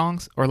screwed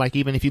songs? Or like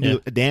even if you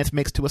do a dance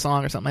mix to a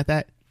song or something like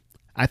that?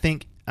 I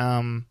think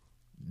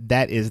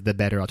that is the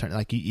better alternative.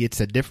 Like it's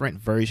a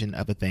different version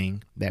of a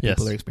thing that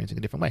people are experiencing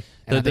a different way.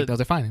 And I think those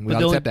are fine. We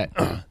all accept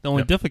that. The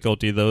only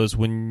difficulty, though, is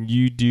when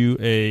you do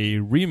a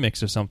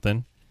remix of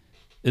something,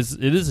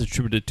 it is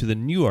attributed to the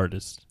new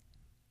artist.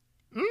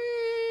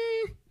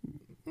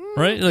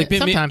 Right? Like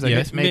sometimes, I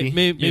guess, maybe.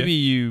 Maybe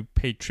you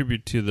pay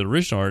tribute to the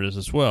original artist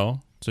as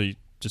well. So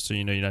just so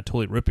you know, you're not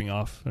totally ripping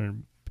off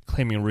and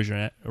claiming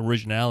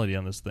originality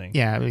on this thing.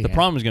 Yeah. The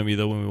problem is going to be,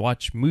 though, when we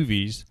watch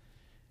movies,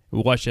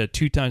 we watch it at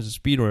 2 times the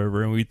speed or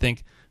whatever, and we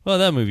think, well,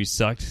 that movie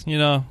sucked.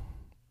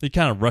 They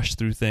kind of rushed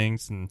through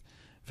things and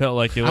felt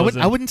like it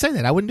wasn't. I wouldn't say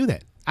that. I wouldn't do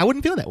that. I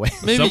wouldn't feel that way.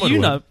 Maybe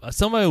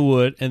somebody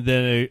would, and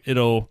then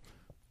it'll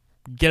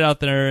get out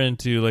there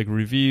into like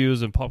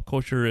reviews and pop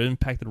culture,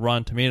 impacted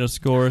Rotten Tomatoes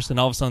scores, and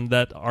all of a sudden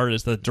that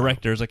artist, the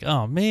director, is like,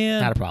 "Oh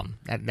man, not a problem.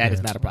 That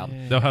is not a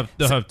problem." They'll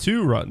have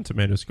 2 Rotten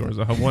Tomato scores.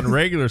 They'll have one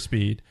regular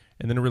speed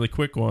and then a really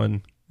quick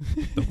one.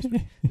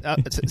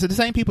 So the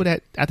same people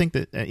that I think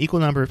that an equal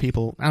number of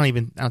people. I don't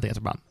think that's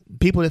a problem.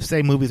 People that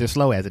say movies are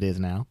slow as it is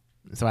now.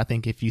 So I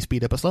think if you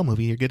speed up a slow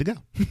movie, you're good to go.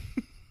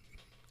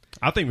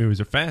 I think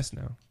movies are fast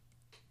now.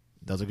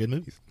 Those are good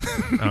movies.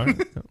 All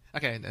right.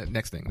 Okay,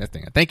 next thing.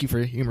 Thank you for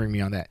humoring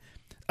me on that.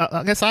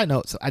 I guess side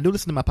note, so I do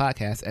listen to my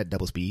podcast at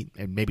double speed,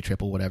 and maybe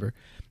triple, whatever.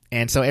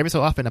 And so every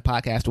so often a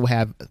podcast will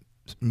have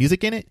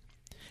music in it.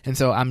 And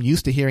so I'm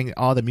used to hearing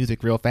all the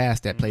music real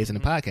fast that plays in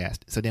the podcast.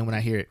 So then when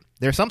I hear it,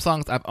 there are some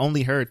songs I've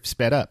only heard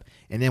sped up.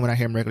 And then when I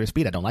hear them regular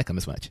speed, I don't like them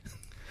as much.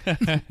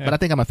 But I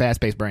think I'm a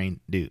fast-paced brain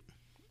dude.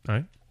 All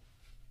right.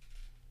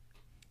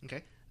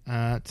 Okay.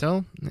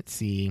 So let's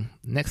see.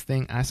 Next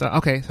thing I saw.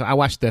 Okay, so I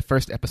watched the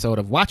first episode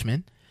of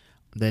Watchmen,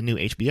 the new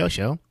HBO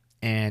show,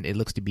 and it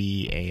looks to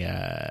be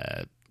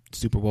a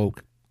super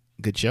woke,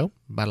 good show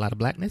about a lot of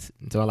blackness.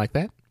 And so I like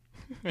that.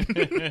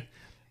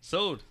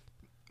 Sold.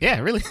 Yeah,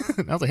 really.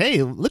 I was like,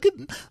 hey, look at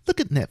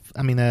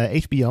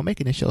HBO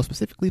making a show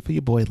specifically for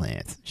your boy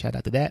Lance. Shout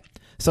out to that.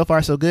 So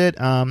far, so good.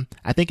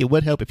 I think it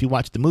would help if you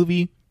watched the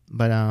movie,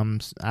 but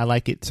I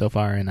like it so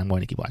far, and I'm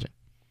going to keep watching.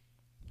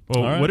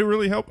 Well, right. Would it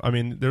really help? I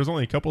mean, there's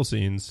only a couple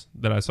scenes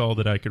that I saw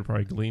that I could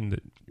probably glean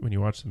that when you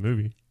watch the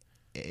movie.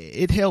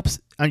 it helps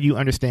you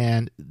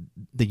understand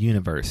the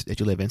universe that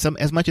you live in. Some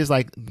as much as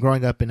like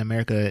growing up in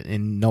America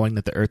and knowing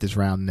that the Earth is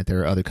round and that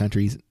there are other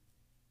countries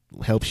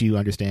helps you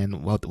understand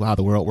how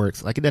the world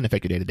works. Like it doesn't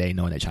affect your day to day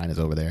knowing that China's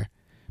over there,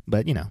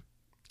 but you know.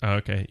 Oh,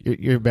 okay.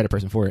 You're a better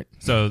person for it.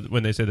 So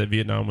when they say that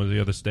Vietnam was the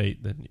other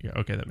state, then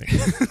okay, that makes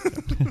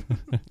sense.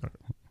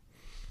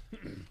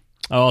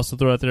 I'll also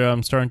throw out there,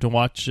 I'm starting to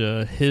watch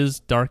His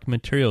Dark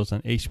Materials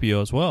on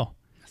HBO as well.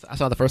 I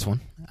saw the first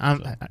one.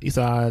 You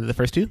saw the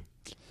first two?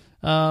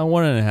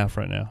 1.5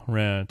 right now.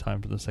 Ran out of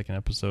time for the second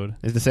episode.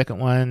 Is the second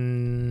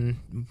one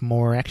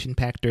more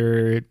action-packed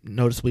or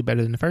noticeably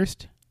better than the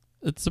first?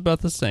 It's about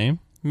the same.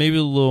 Maybe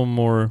a little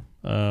more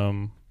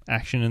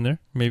action in there.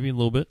 Maybe a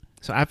little bit.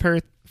 So I've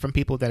heard from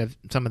people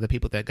some of the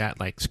people that got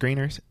like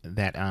screeners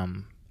that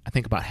I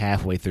think about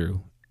halfway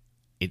through,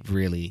 it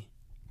really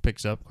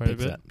Picks up quite a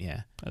bit.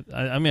 Yeah.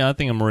 I mean, I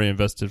think I'm already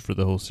invested for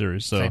the whole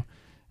series, so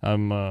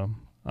Same.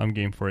 I'm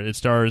game for it. It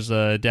stars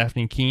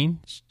Daphne Keane.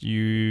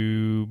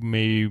 You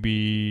may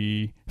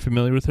be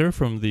familiar with her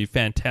from the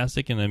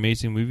fantastic and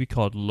amazing movie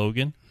called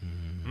Logan.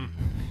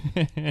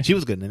 She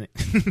was good in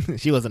it.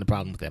 She wasn't a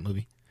problem with that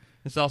movie.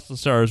 This also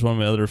stars one of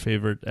my other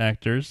favorite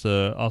actors,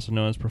 also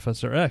known as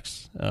Professor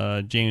X,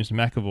 James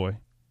McAvoy.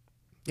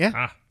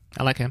 Yeah,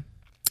 I like him.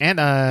 And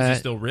Is he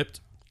still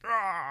ripped?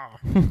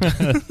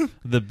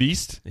 The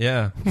Beast.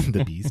 Yeah.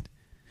 the Beast.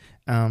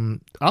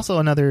 Also,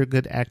 another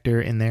good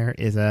actor in there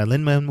is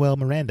Lin-Manuel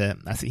Miranda.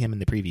 I see him in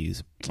the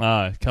previews.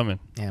 Coming.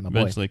 Yeah, my boy.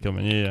 Eventually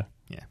coming. Yeah.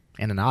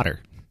 And an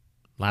otter.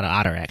 A lot of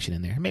otter action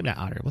in there. Maybe not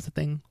otter. What's the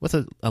thing? What's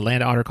a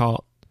land otter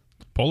called?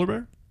 Polar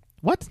bear?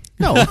 What?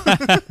 No.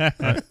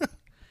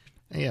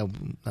 Yeah,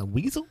 a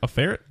weasel? A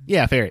ferret?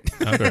 Yeah, a ferret.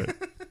 A ferret.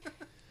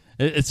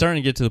 It's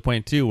starting to get to the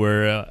point, too,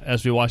 where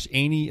as we watch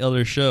any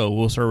other show,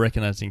 we'll start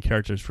recognizing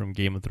characters from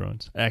Game of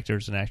Thrones.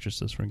 Actors and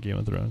actresses from Game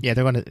of Thrones. Yeah,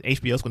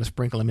 HBO's going to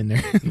sprinkle them in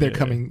there. They're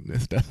coming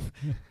stuff.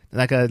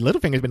 Like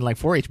Littlefinger's been in like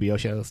 4 HBO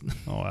shows.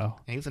 Oh, wow.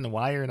 And he was in The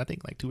Wire and I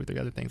think like 2 or 3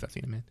 other things I've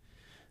seen him in.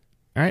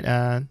 All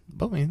right,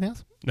 Bo, anything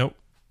else? Nope.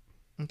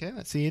 Okay,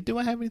 let's see. Do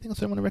I have anything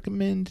else I want to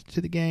recommend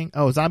to the gang?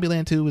 Oh,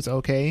 Zombieland 2 is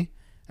okay.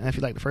 And if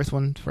you like the first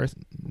one,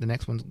 the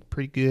next one's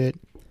pretty good.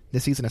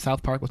 This season of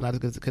South Park was not as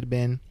good as it could have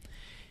been.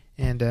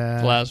 And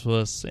Last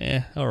was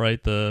all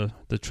right. The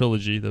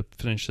trilogy that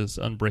finishes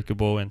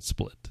Unbreakable and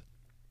Split.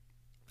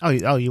 Oh,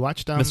 you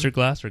watched Mr.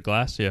 Glass or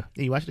Glass? Yeah,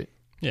 you watched it.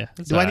 Yeah.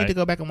 Do I need to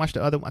go back and watch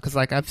the other one? Because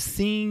like I've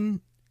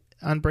seen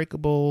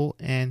Unbreakable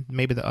and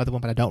maybe the other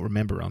one, but I don't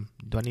remember them.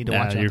 Do I need to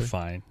watch? You're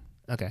fine.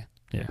 Okay.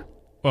 Yeah.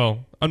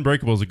 Well,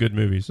 Unbreakable is a good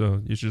movie,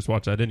 so you should just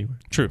watch that anyway.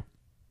 True.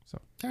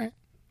 All right.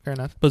 Fair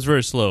enough. But it's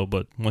very slow.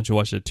 But once you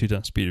watch it at 2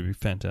 times speed, it'd be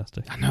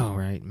fantastic. I know,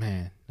 right?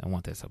 Man, I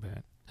want that so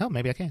bad. Oh,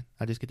 maybe I can.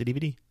 I'll just get the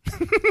DVD.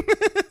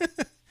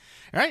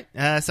 All right.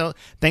 So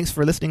thanks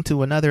for listening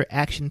to another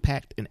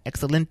action-packed and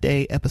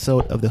excelente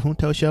episode of The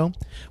Junto Show.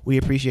 We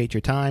appreciate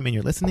your time and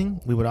your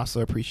listening. We would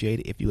also appreciate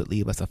it if you would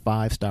leave us a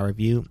 5-star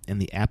review in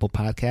the Apple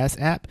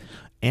Podcast app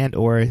and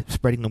or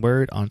spreading the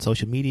word on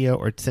social media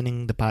or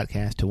sending the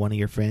podcast to one of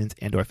your friends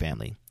and or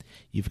family.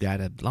 You've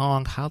got a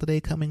long holiday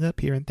coming up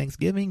here in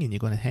Thanksgiving and you're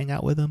going to hang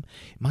out with them.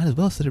 You might as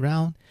well sit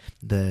around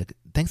the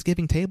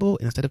Thanksgiving table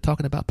and instead of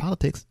talking about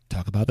politics,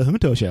 talk about The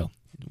Junto Show.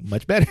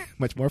 Much better,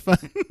 much more fun.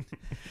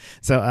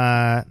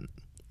 So,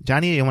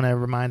 Johnny, you want to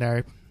remind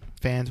our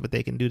fans what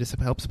they can do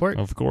to help support?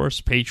 Of course,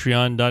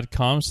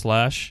 patreon.com/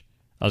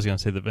 I was going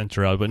to say the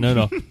venture out, but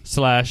no, /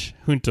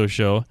 Junto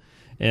Show.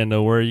 And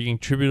where you can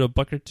contribute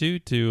 $1 or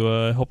 $2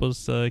 to help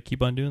us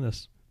keep on doing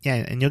this. Yeah,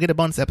 and you'll get a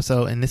bonus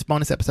episode. In this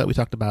bonus episode, we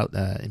talked about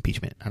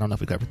impeachment. I don't know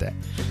if we covered that.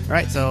 All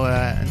right, so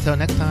until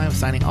next time,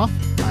 signing off,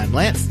 I'm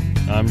Lance.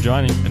 I'm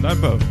Johnny. And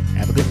I'm Bo.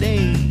 Have a good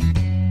day.